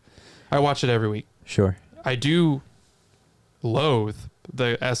 Like I watch it every week. Sure. I do loathe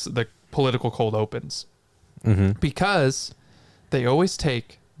the political cold opens because they always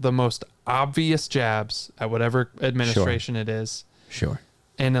take the most obvious jabs at whatever administration it is. Sure.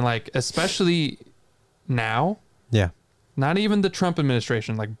 And then like, especially now, Yeah. not even the Trump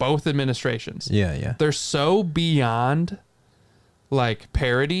administration, like both administrations. Yeah. Yeah. They're so beyond like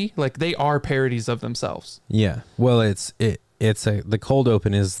parody. Like they are parodies of themselves. Yeah. Well, the cold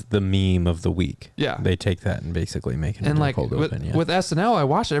open is the meme of the week. Yeah. They take that and basically make it And into like a cold open. Yeah. with SNL, I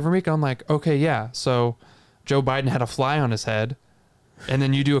watch it every week. I'm like, okay, yeah. So Joe Biden had a fly on his head. And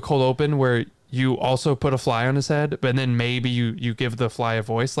then you do a cold open where you also put a fly on his head, but then maybe you give the fly a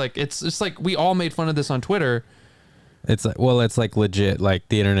voice. Like it's just like we all made fun of this on Twitter. It's like, well, it's like legit. Like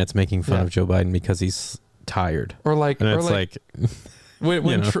the internet's making fun Yeah. of Joe Biden because he's tired. Or like, And or it's like, like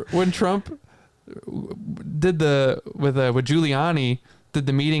when Trump did with Giuliani did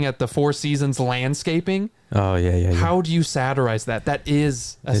the meeting at the Four Seasons landscaping. oh yeah. How do you satirize that? That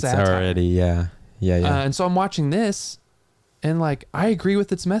is a It's satire. already, yeah. And so I'm watching this, and like I agree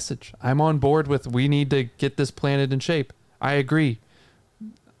with its message. I'm on board with we need to get this planet in shape. I agree.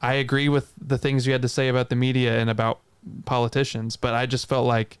 I agree with the things you had to say about the media and about politicians, but I just felt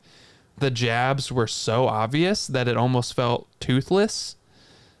like the jabs were so obvious that it almost felt toothless.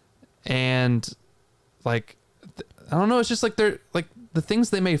 And like I don't know, it's just like they're like the things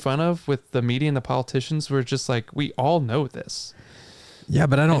they made fun of with the media and the politicians were just like we all know this. Yeah,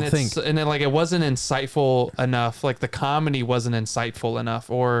 but I don't And think and then like it wasn't insightful enough, like the comedy wasn't insightful enough,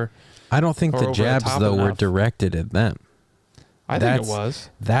 or the or over the jabs top though were enough. directed at them. I think it That's- was.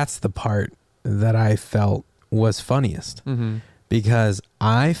 That's the part that I felt was funniest Mm-hmm. because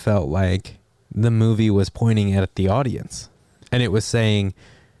I felt like the movie was pointing at the audience and it was saying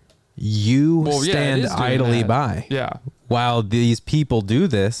you Well, yeah, it stand is doing idly that. by Yeah. while these people do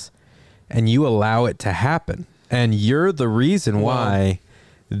this and you allow it to happen. And you're the reason why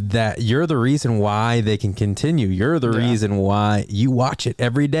you're the reason why they can continue. You're the Yeah. reason why you watch it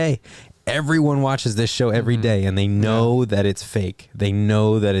every day. Everyone watches this show every Mm-hmm. day and they know that it's fake. They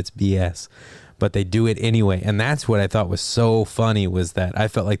know that it's BS, but they do it anyway. And that's what I thought was so funny was that I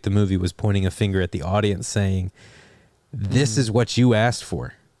felt like the movie was pointing a finger at the audience saying, this is what you asked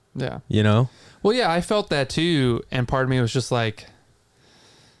for, Yeah. you know? Well, yeah, I felt that too, and part of me was just like,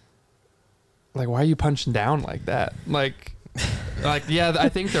 why are you punching down like that? Like, yeah, I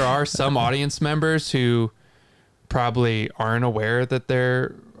think there are some audience members who probably aren't aware that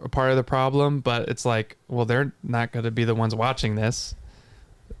they're a part of the problem, but it's like, well, they're not going to be the ones watching this.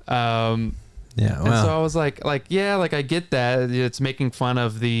 Yeah. And so I was like, yeah, like I get that it's making fun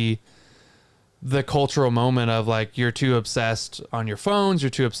of the cultural moment of like you're too obsessed on your phones, you're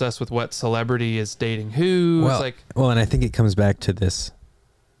too obsessed with what celebrity is dating who. Well, It's like, and I think it comes back to this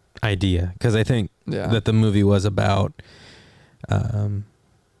idea because I think yeah, that the movie was about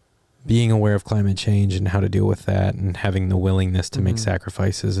being aware of climate change and how to deal with that and having the willingness to make Mhm.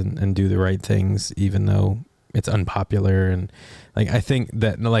 sacrifices and do the right things even though it's unpopular. And like I think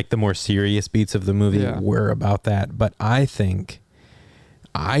that like the more serious beats of the movie Yeah. were about that, but I think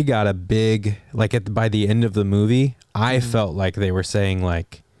I got a big like by the end of the movie I Mhm. felt like they were saying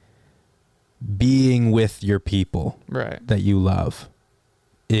like being with your people right. that you love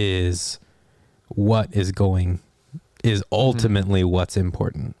is what is ultimately what's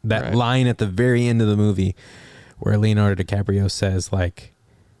important. That Right. line at the very end of the movie where Leonardo DiCaprio says like,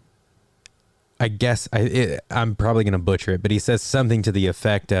 I guess I'm probably going to butcher it, but he says something to the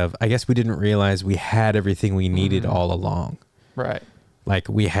effect of, I guess we didn't realize we had everything we needed Mhm. all along. Right. Like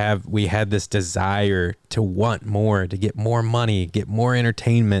we had this desire to want more, to get more money, get more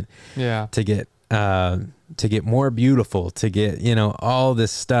entertainment, Yeah. to get more beautiful, to get, all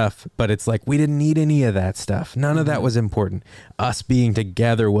this stuff. But it's like, we didn't need any of that stuff. None of that Mhm. was important. Us being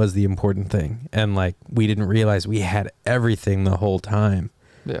together was the important thing. And like, we didn't realize we had everything the whole time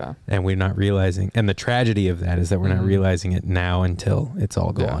Yeah. and we're not realizing. And the tragedy of that is that we're not Mhm. realizing it now until it's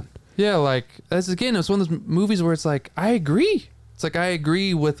all Yeah. gone. Yeah. Like, it's one of those movies where it's like, I agree. It's like, I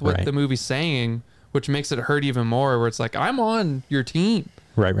agree with what Right. the movie's saying, which makes it hurt even more, where it's like, I'm on your team.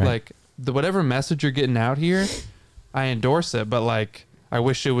 Right. Like, whatever message you're getting out here, I endorse it. But like, I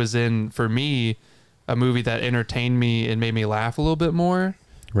wish it was for me, a movie that entertained me and made me laugh a little bit more.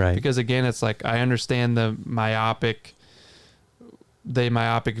 right. Because again, it's like, I understand the myopic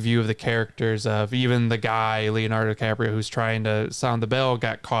view of the characters of even the guy, Leonardo DiCaprio, who's trying to sound the bell,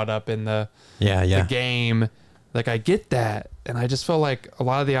 got caught up in the Yeah. game. Like, I get that. And I just felt like a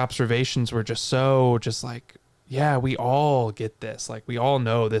lot of the observations were just like, yeah, we all get this. Like, we all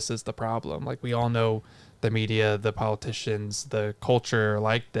know this is the problem. Like, we all know the media, the politicians, the culture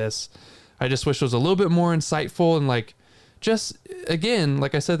like this. I just wish it was a little bit more insightful and like, just again,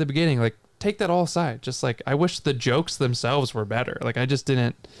 like I said at the beginning, like take that all aside. Just like, I wish the jokes themselves were better. Like, I just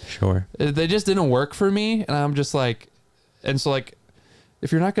didn't, Sure. they just didn't work for me. And I'm just like, and so like,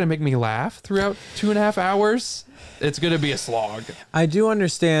 if you're not going to make me laugh throughout 2.5 hours, it's going to be a slog. I do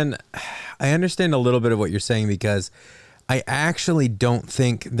understand. I understand a little bit of what you're saying because I actually don't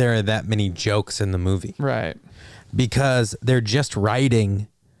think there are that many jokes in the movie. Right. Because they're just writing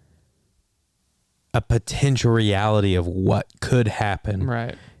a potential reality of what could happen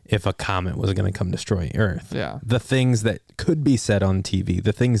Right. if a comet was going to come destroy Earth. Yeah. The things that could be said on TV,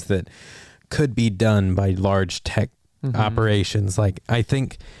 the things that could be done by large tech operations. Like, I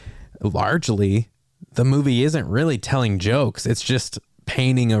think largely the movie isn't really telling jokes. It's just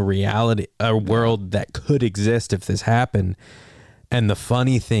painting a reality, a world that could exist if this happened. And the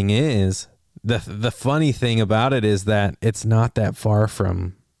funny thing is, the funny thing about it is that it's not that far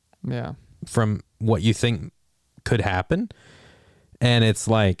from what you think could happen. And it's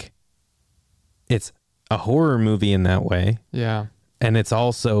like, it's a horror movie in that way. Yeah. And it's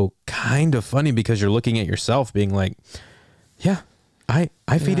also kind of funny because you're looking at yourself being like, yeah, I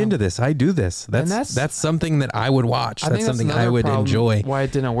feed into this. I do this. That's something that I would watch. That's something I would enjoy. Why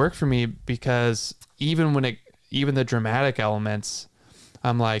it didn't work for me, because even the dramatic elements,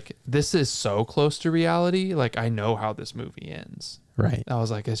 I'm like, this is so close to reality. Like, I know how this movie ends. Right. I was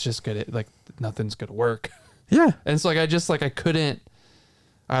like, it's just gonna, like, nothing's gonna work. Yeah. And so like, I couldn't,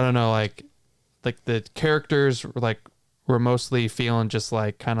 I don't know, like the characters were mostly feeling just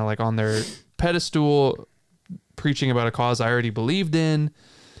like kind of like on their pedestal, preaching about a cause I already believed in.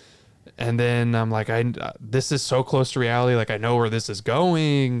 And then I'm like, this is so close to reality. Like, I know where this is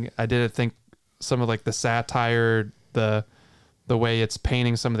going. I didn't think some of like the satire, the way it's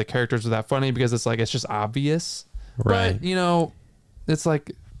painting some of the characters was that funny, because it's like, it's just obvious. Right. But, you know, it's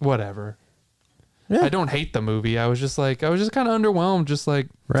like, whatever. Yeah. I don't hate the movie. I was just kind of underwhelmed. Just like,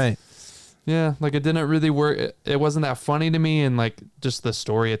 Right. yeah, like it didn't really work. It wasn't that funny to me. And like, just the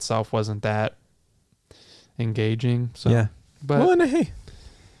story itself wasn't that engaging. So, Yeah. but Well, and hey,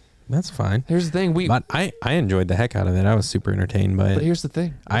 that's fine. here's the thing. But I enjoyed the heck out of it. I was super entertained by But it. here's the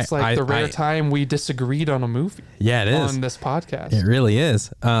thing. It's the rare time we disagreed on a movie Yeah, it is. on this podcast. It really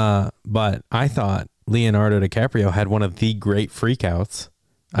is. But I thought Leonardo DiCaprio had one of the great freakouts.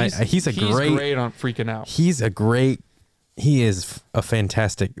 He's great on freaking out. He is a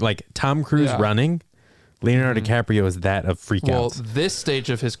fantastic, like Tom Cruise running. Leonardo DiCaprio is that of freakouts. Well, this stage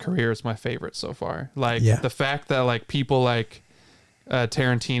of his career is my favorite so far. Like Yeah. the fact that like people like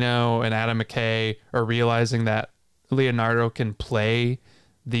Tarantino and Adam McKay are realizing that Leonardo can play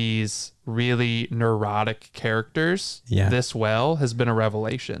these really neurotic characters this well has been a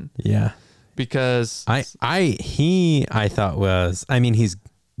revelation. Yeah. Because I thought was, I mean, he's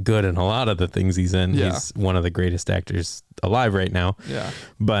good in a lot of the things he's in. Yeah. He's one of the greatest actors alive right now. Yeah.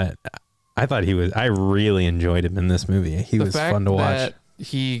 But I thought I really enjoyed him in this movie. He was fun to watch. That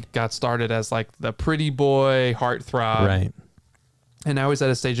he got started as like the pretty boy heartthrob. Right. And now he's at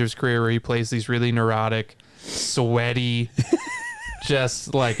a stage of his career where he plays these really neurotic, sweaty,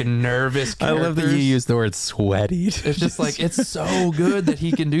 just like nervous characters. I love that you use the word sweaty. It's just like, it's so good that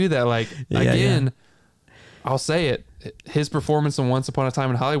he can do that. Like, again, I'll say it. His performance in Once Upon a Time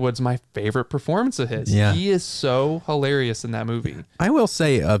in Hollywood is my favorite performance of his. Yeah. He is so hilarious in that movie. I will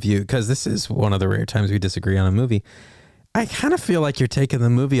say of you, because this is one of the rare times we disagree on a movie, I kind of feel like you're taking the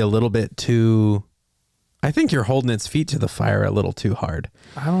movie a little bit too... I think you're holding its feet to the fire a little too hard.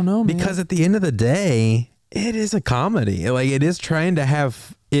 I don't know, man. Because at the end of the day, it is a comedy. Like, it is trying to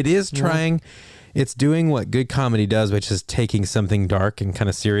have... It is trying... It's doing what good comedy does, which is taking something dark and kind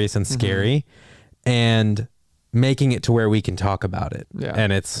of serious and scary and making it to where we can talk about it. Yeah.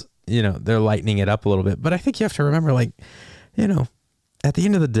 And it's, they're lightening it up a little bit. But I think you have to remember, like, at the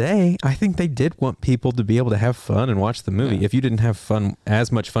end of the day, I think they did want people to be able to have fun and watch the movie. Yeah. If you didn't have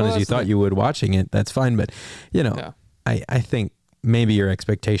as much fun as you thought you would watching it, that's fine. But, I think maybe your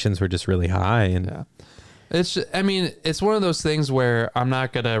expectations were just really high. And it's one of those things where I'm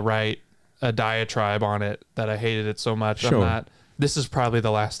not going to write a diatribe on it that I hated it so much. Sure. This is probably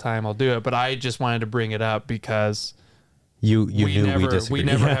the last time I'll do it, but I just wanted to bring it up because we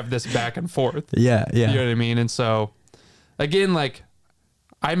never have this back and forth. Yeah. You know what I mean? And so again, like,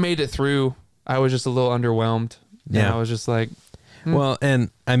 I made it through. I was just a little underwhelmed. Yeah. And I was just like, Well, and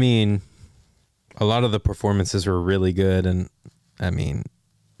I mean, a lot of the performances were really good. And I mean,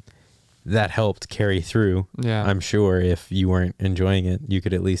 that helped carry through. Yeah. I'm sure if you weren't enjoying it, you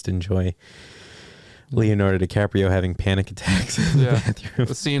could at least enjoy Leonardo DiCaprio having panic attacks in the bathroom.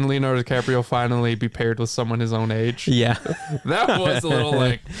 Seeing Leonardo DiCaprio finally be paired with someone his own age. Yeah. That was a little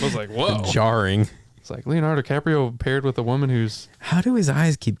like, whoa. Jarring. It's like Leonardo DiCaprio paired with a woman who's How do his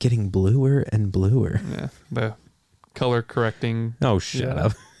eyes keep getting bluer and bluer? the color correcting. Oh, shut Yeah.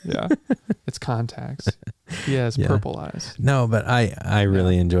 up. Yeah, it's contacts. He has Yeah. purple eyes. No, but I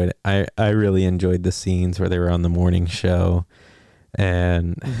really enjoyed it. I really enjoyed the scenes where they were on the morning show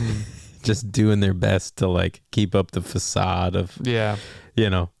and just doing their best to like keep up the facade of, Yeah, you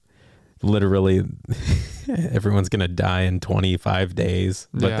know, literally everyone's going to die in 25 days,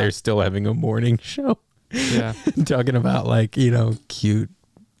 but Yeah. they're still having a morning show yeah. talking about like, you know, cute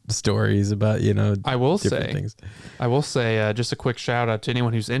stories about, you know, I will different say, things. just a quick shout out to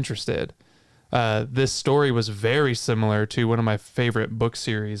anyone who's interested. This story was very similar to one of my favorite book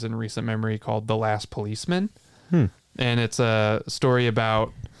series in recent memory called The Last Policeman. And it's a story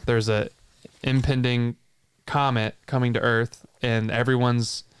about there's a impending comet coming to Earth and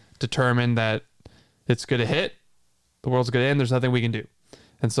everyone's determined that it's going to hit, the world's going to end, there's nothing we can do.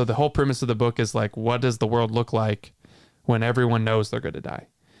 And so the whole premise of the book is like, what does the world look like when everyone knows they're going to die?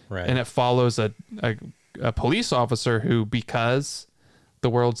 Right. And it follows a police officer who, because the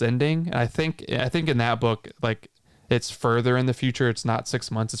world's ending, and I think in that book, like it's further in the future. It's not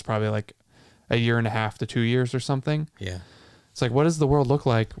 6 months. It's probably like a year and a half to 2 years or something. Yeah. It's like, what does the world look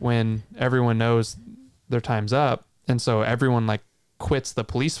like when everyone knows their time's up? And so everyone like quits the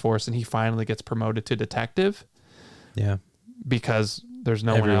police force and he finally gets promoted to detective Yeah. because there's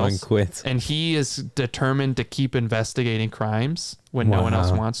no Everyone one else. quits. And he is determined to keep investigating crimes when no one else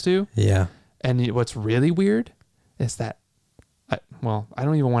Wow. wants to. Yeah. And what's really weird is that, I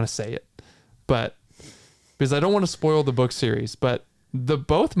don't even want to say it, but because I don't want to spoil the book series, but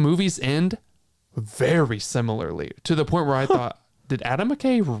both movies end very similarly to the point where I thought, did Adam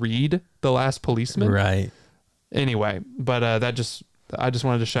McKay read The Last Policeman? Right. Anyway, but I just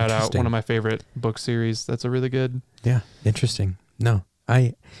wanted to shout out Interesting. one of my favorite book series. That's a really good. Yeah. Interesting. No,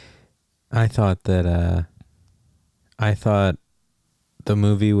 I thought that, I thought the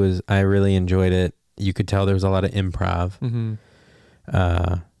movie was, I really enjoyed it. You could tell there was a lot of improv. Mm-hmm.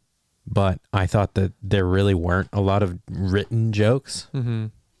 But I thought that there really weren't a lot of written jokes. Mm-hmm.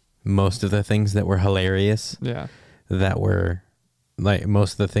 Most of the things that were hilarious, Yeah. that were like,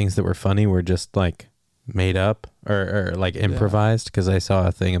 most of the things that were funny were just like made up or like improvised. Because I saw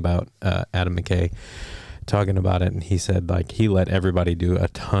a thing about Adam McKay talking about it, and he said like he let everybody do a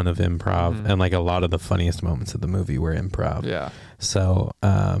ton of improv, and like a lot of the funniest moments of the movie were improv. Yeah. So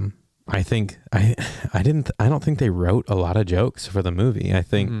I think I don't think they wrote a lot of jokes for the movie. I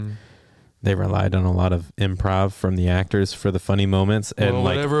think they relied on a lot of improv from the actors for the funny moments, and Well,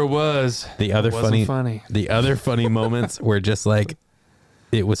 like whatever it was, the other it wasn't funny. the other funny moments were just like,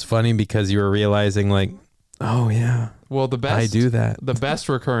 it was funny because you were realizing like, oh yeah, Well, the best I do that. The best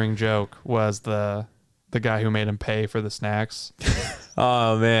recurring joke was the guy who made him pay for the snacks.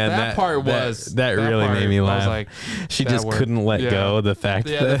 Oh man, That part was that really part, made me I laugh. was like, She that just worked. couldn't let Yeah. go of the fact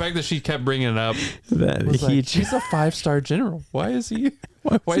yeah, the that, fact that she kept bringing it up. that Was he like, he's a 5-star general. Why is he?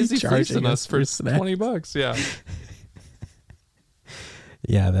 Why is he fleecing us for snacks? $20? Yeah.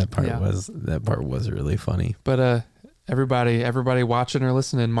 Yeah, that part Yeah. was really funny. But everybody watching or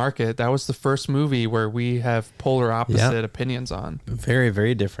listening, mark it. That was the first movie where we have polar opposite opinions on. Very,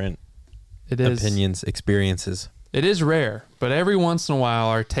 very different It is opinions, experiences. It is rare, but every once in a while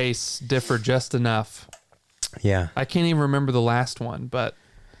our tastes differ just enough. Yeah, I can't even remember the last one, but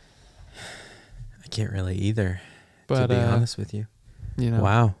I can't really either, but to be honest with you. you know,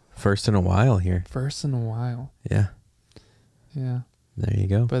 Wow, first in a while here. first in a while. Yeah, Yeah. there you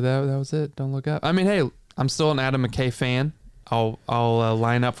go. But that was it. Don't look up. I mean, hey, I'm still an Adam McKay fan. I'll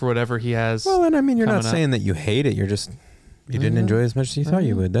line up for whatever he has. Well, and I mean, you're not coming up. saying that you hate it. You're just, you didn't enjoy it as much as you thought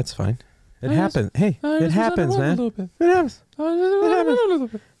you would. That's fine. It happens. Hey, it happens, man. It happens. It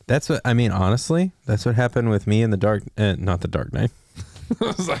happens. That's what I mean. Honestly, that's what happened with me in the Dark. Not the Dark Knight, I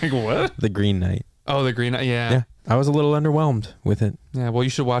was like, what? the Green Knight. Oh, the Green Knight. Yeah. Yeah, I was a little underwhelmed with it. Yeah. Well,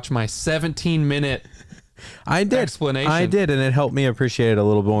 you should watch my 17-minute I did. explanation. I did, and it helped me appreciate it a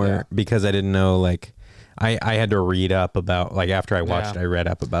little more Yeah. because I didn't know. Like, I had to read up about, like, after I watched, Yeah. I read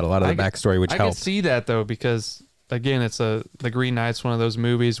up about a lot of the backstory, which I can helped. see that though, because again, the Green Knight's one of those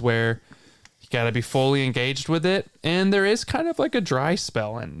movies where you got to be fully engaged with it, and there is kind of like a dry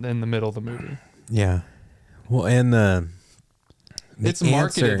spell in the middle of the movie. Yeah. Well, and the It's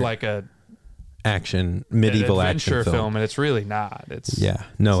marketed answer- like a action medieval an action adventure film. film, and it's really not. It's Yeah.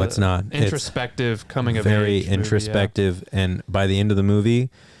 No, it's a not. introspective coming It's of very age movie, introspective, and by the end of the movie,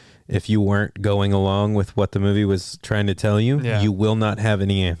 if you weren't going along with what the movie was trying to tell you, Yeah. you will not have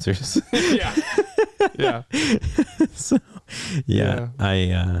any answers. Yeah. yeah. So, yeah,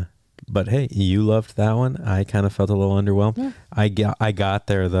 But hey, you loved that one. I kind of felt a little underwhelmed. Yeah. I got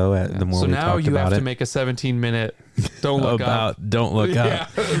there though. The more So we now talked you about have it, to make a 17-minute don't look up. Don't look Yeah, up.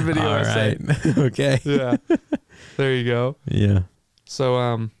 video All essay. right. Okay. Yeah. There you go. Yeah.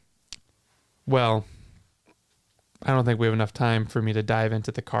 So, well, I don't think we have enough time for me to dive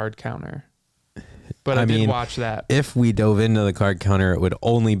into the card counter. But I did mean, watch that. If we dove into the card counter, it would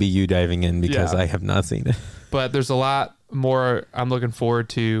only be you diving in because Yeah. I have not seen it. But there's a lot more I'm looking forward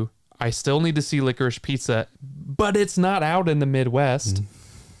to. I still need to see Licorice Pizza, but it's not out in the Midwest.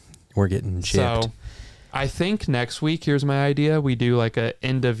 We're getting chipped. So I think next week, here's my idea. We do like a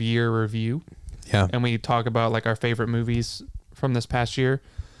end of year review Yeah. and we talk about like our favorite movies from this past year.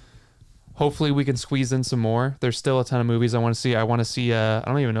 Hopefully we can squeeze in some more. There's still a ton of movies I want to see. I want to see, I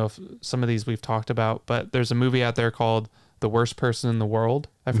don't even know if some of these we've talked about, but there's a movie out there called The Worst Person in the World.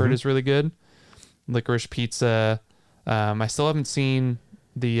 I've heard is really good. Licorice Pizza. I still haven't seen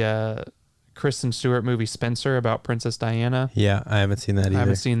the Kristen Stewart movie Spencer about Princess Diana. Yeah, I haven't seen that either. I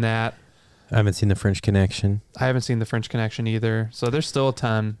haven't seen that. I haven't seen The French Connection. I haven't seen The French Connection either. So there's still a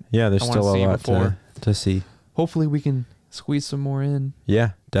ton. Yeah, there's I wanna still a see lot before. to see. Hopefully we can squeeze some more in.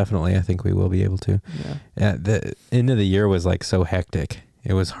 Yeah, definitely. I think we will be able to. Yeah. The end of the year was like so hectic.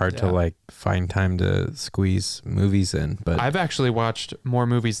 It was hard to Yeah. like find time to squeeze movies in. But I've actually watched more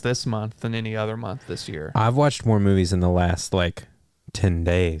movies this month than any other month this year. I've watched more movies in the last like 10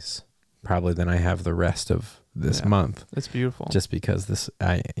 days probably than I have the rest of this Yeah. month. It's beautiful. Just because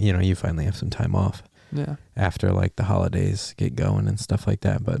you finally have some time off yeah. after like the holidays get going and stuff like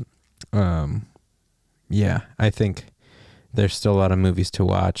that. But yeah, I think there's still a lot of movies to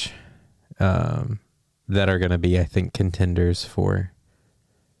watch that are going to be, I think, contenders for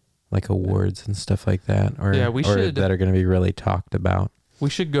like awards and stuff like that, or Yeah, we should- that are going to be really talked about. We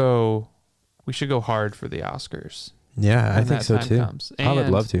should go hard for the Oscars. Yeah, I when think that so time too. comes. I would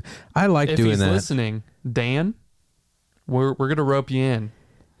And love to. I like if doing he's that. listening, Dan, we're gonna rope you in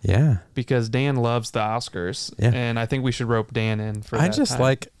Yeah. because Dan loves the Oscars. Yeah. And I think we should rope Dan in for I that just time.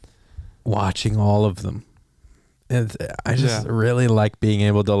 like watching all of them. And I just Yeah. really like being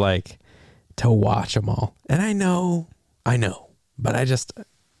able to to watch them all. And I know, but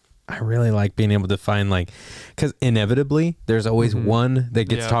I really like being able to find because inevitably there's always one that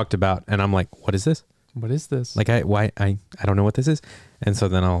gets Yeah. talked about and I'm like, what is this? What is this? I don't know what this is. And so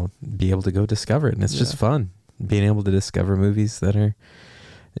then I'll be able to go discover it. And it's just Yeah. fun being able to discover movies that are,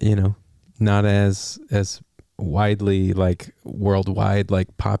 not as widely worldwide,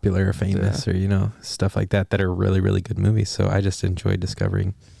 popular or famous or, stuff like that are really, really good movies. So I just enjoy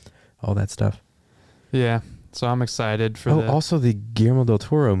discovering all that stuff. Yeah. So I'm excited for Also the Guillermo del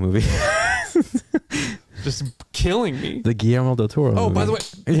Toro movie. just killing me. The Guillermo del Toro Oh, movie. by the way.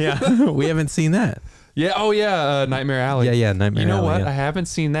 Yeah. We haven't seen that. Yeah. Oh, yeah. Nightmare Alley. Yeah, Nightmare You know Alley, what? yeah. I haven't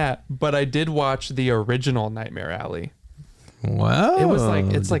seen that, but I did watch the original Nightmare Alley. Wow. It was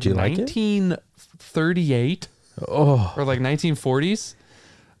it's Did you like it? 1938 Oh, or 1940s.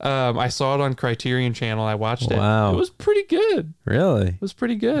 I saw it on Criterion Channel. I watched it. Wow. It was pretty good. really? It was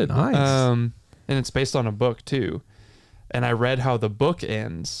pretty good. Nice. And it's based on a book too. And I read how the book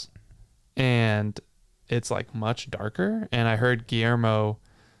ends, and it's much darker. And I heard Guillermo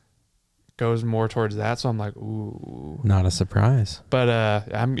goes more towards that, so I'm like, ooh. Not a surprise. But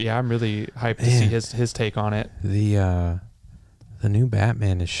I'm really hyped to see his take on it. The new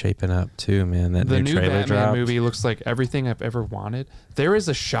Batman is shaping up too, man. That The new new trailer Batman dropped. movie looks like everything I've ever wanted. There is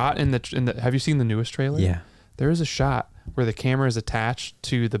a shot in the. Have you seen the newest trailer? Yeah, There is a shot where the camera is attached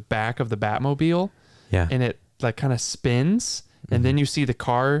to the back of the Batmobile, yeah. and it kind of spins, and then you see the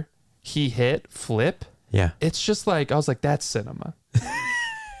car he hit flip. Yeah. It's just I was like, that's cinema.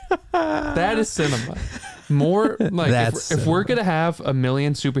 That is cinema. More That's if we're gonna have 1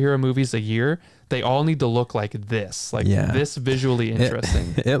 million superhero movies a year, they all need to look like this, this visually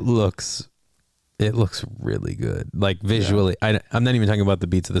interesting. It looks really good. Visually, I'm not even talking about the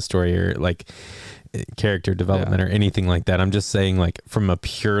beats of the story or character development or anything like that. I'm just saying from a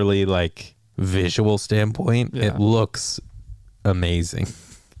purely visual standpoint, Yeah. it looks amazing.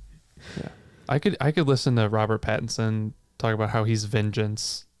 Yeah, I could listen to Robert Pattinson talk about how he's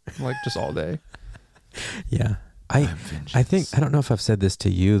vengeance, just all day. Yeah. I think, I don't know if I've said this to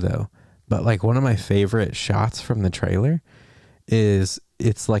you though, but one of my favorite shots from the trailer is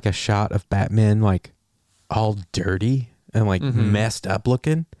it's a shot of Batman all dirty and messed up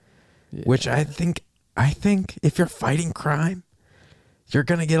looking, which I think if you're fighting crime, you're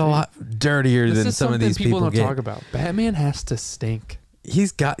going to get a lot dirtier This than is some of something these people people don't get. talk about. Batman has to stink.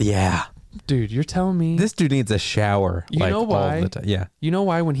 He's got, yeah. Dude, you're telling me This dude needs a shower. You know why? All the time. Yeah. You know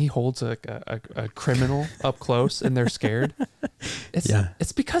why when he holds a criminal up close and they're scared?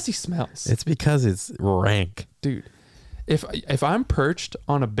 It's because he smells. It's because it's rank. Dude, if I'm perched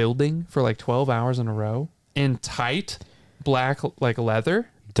on a building for like 12 hours in a row in tight black like leather,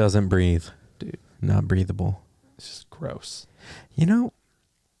 Doesn't breathe. dude, Not breathable. it's just gross. You know,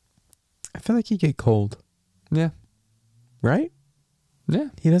 I feel like you get cold, Yeah. right? Yeah.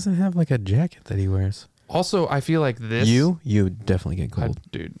 He doesn't have like a jacket that he wears. Also, I feel like this You definitely get cold.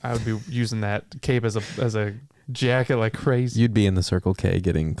 dude, I would be using that cape as a jacket like crazy. You'd be in the Circle K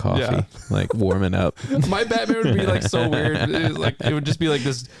getting coffee, Yeah. like warming up. My Batman would be like so weird. It would just be like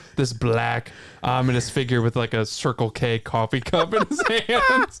this black ominous figure with like a Circle K coffee cup in his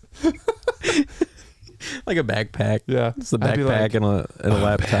hands. Like a backpack. Yeah, It's the I'd be backpack like, and a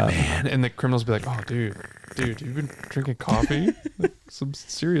laptop. Batman. And the criminals be like, "Oh, dude, you've been drinking coffee, like, some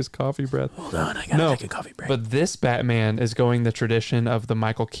serious coffee breath." Hold on, I gotta take a coffee break. But this Batman is going the tradition of the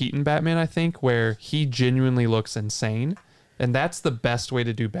Michael Keaton Batman, I think, where he genuinely looks insane, and that's the best way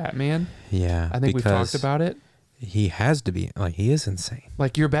to do Batman. Yeah, I think we've talked about it. He has to be like he is insane.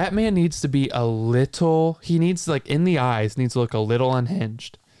 Like your Batman needs to be he needs like in the eyes needs to look a little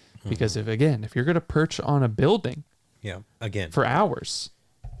unhinged. Because if you're going to perch on a building Yeah, again, for hours,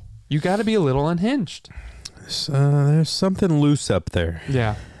 you got to be a little unhinged. there's something loose up there.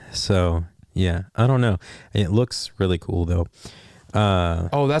 Yeah. So yeah, I don't know. It looks really cool though.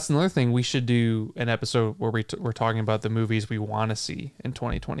 Oh, that's another thing. We should do an episode where we're talking about the movies we want to see in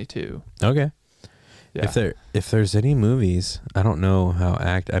 2022. Okay. Yeah. If there's any movies, I don't know how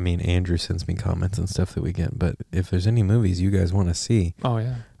I mean, Andrew sends me comments and stuff that we get, but if there's any movies you guys want to see Oh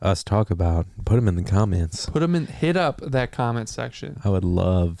yeah. us talk about, put them in the comments. Hit up that comment section. I would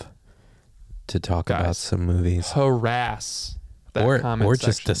love to talk about Guys, some movies. Harass that comment or section.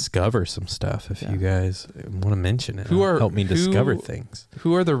 just discover some stuff if Yeah. you guys want to mention it. Who are- help me discover who- things.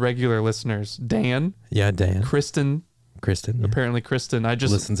 Who are the regular listeners? Dan, Yeah, Dan, Kristen, Kristen. Yeah. apparently Kristen. I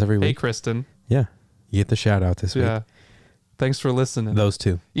just Listens every Hey week. Kristen. Yeah, you get the shout out this Yeah. week. Thanks for listening. Those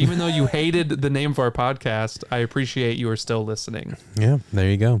two. Even though you hated the name of our podcast, I appreciate you are still listening. Yeah, there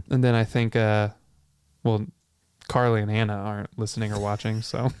you go. And then I think, Carly and Anna aren't listening or watching,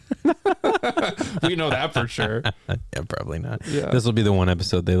 so we know that for sure. Yeah, probably not. Yeah. This will be the one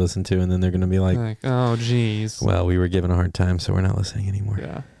episode they listen to, and then they're going to be like, Oh, geez. well, we were given a hard time, so we're not listening anymore.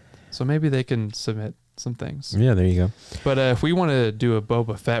 Yeah. So maybe they can submit some things. Yeah, there you go. But if we want to do a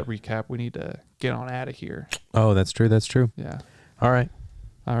Boba Fett recap, we need to get on out of here. Oh, that's true. That's true. Yeah. All right.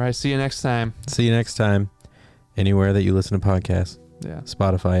 All right. See you next time. See you next time. Anywhere that you listen to podcasts, Yeah.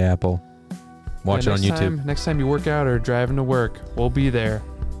 Spotify, Apple. Watch it on YouTube. Next time you work out or driving to work, we'll be there.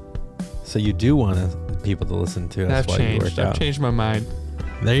 So you do want people to listen to us I've while you work changed. I've out. changed my mind.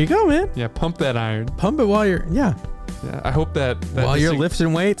 There you go, man. Yeah. Pump that iron. Pump it while you're, Yeah. I hope that while you're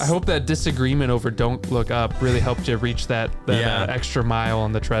lifting weights. I hope that disagreement over don't look up really helped you reach that Yeah. Extra mile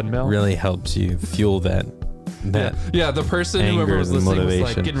on the treadmill. really helps you fuel that. Yeah, the person anger whoever was and listening was like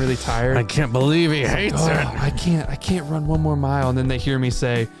motivation. getting really tired. I can't believe he hates Oh, it. I can't run one more mile. And then they hear me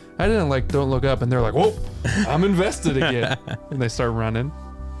say, I didn't like don't look up, and they're like, whoa, I'm invested again. And they start running.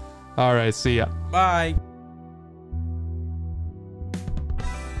 All right, see ya. Bye.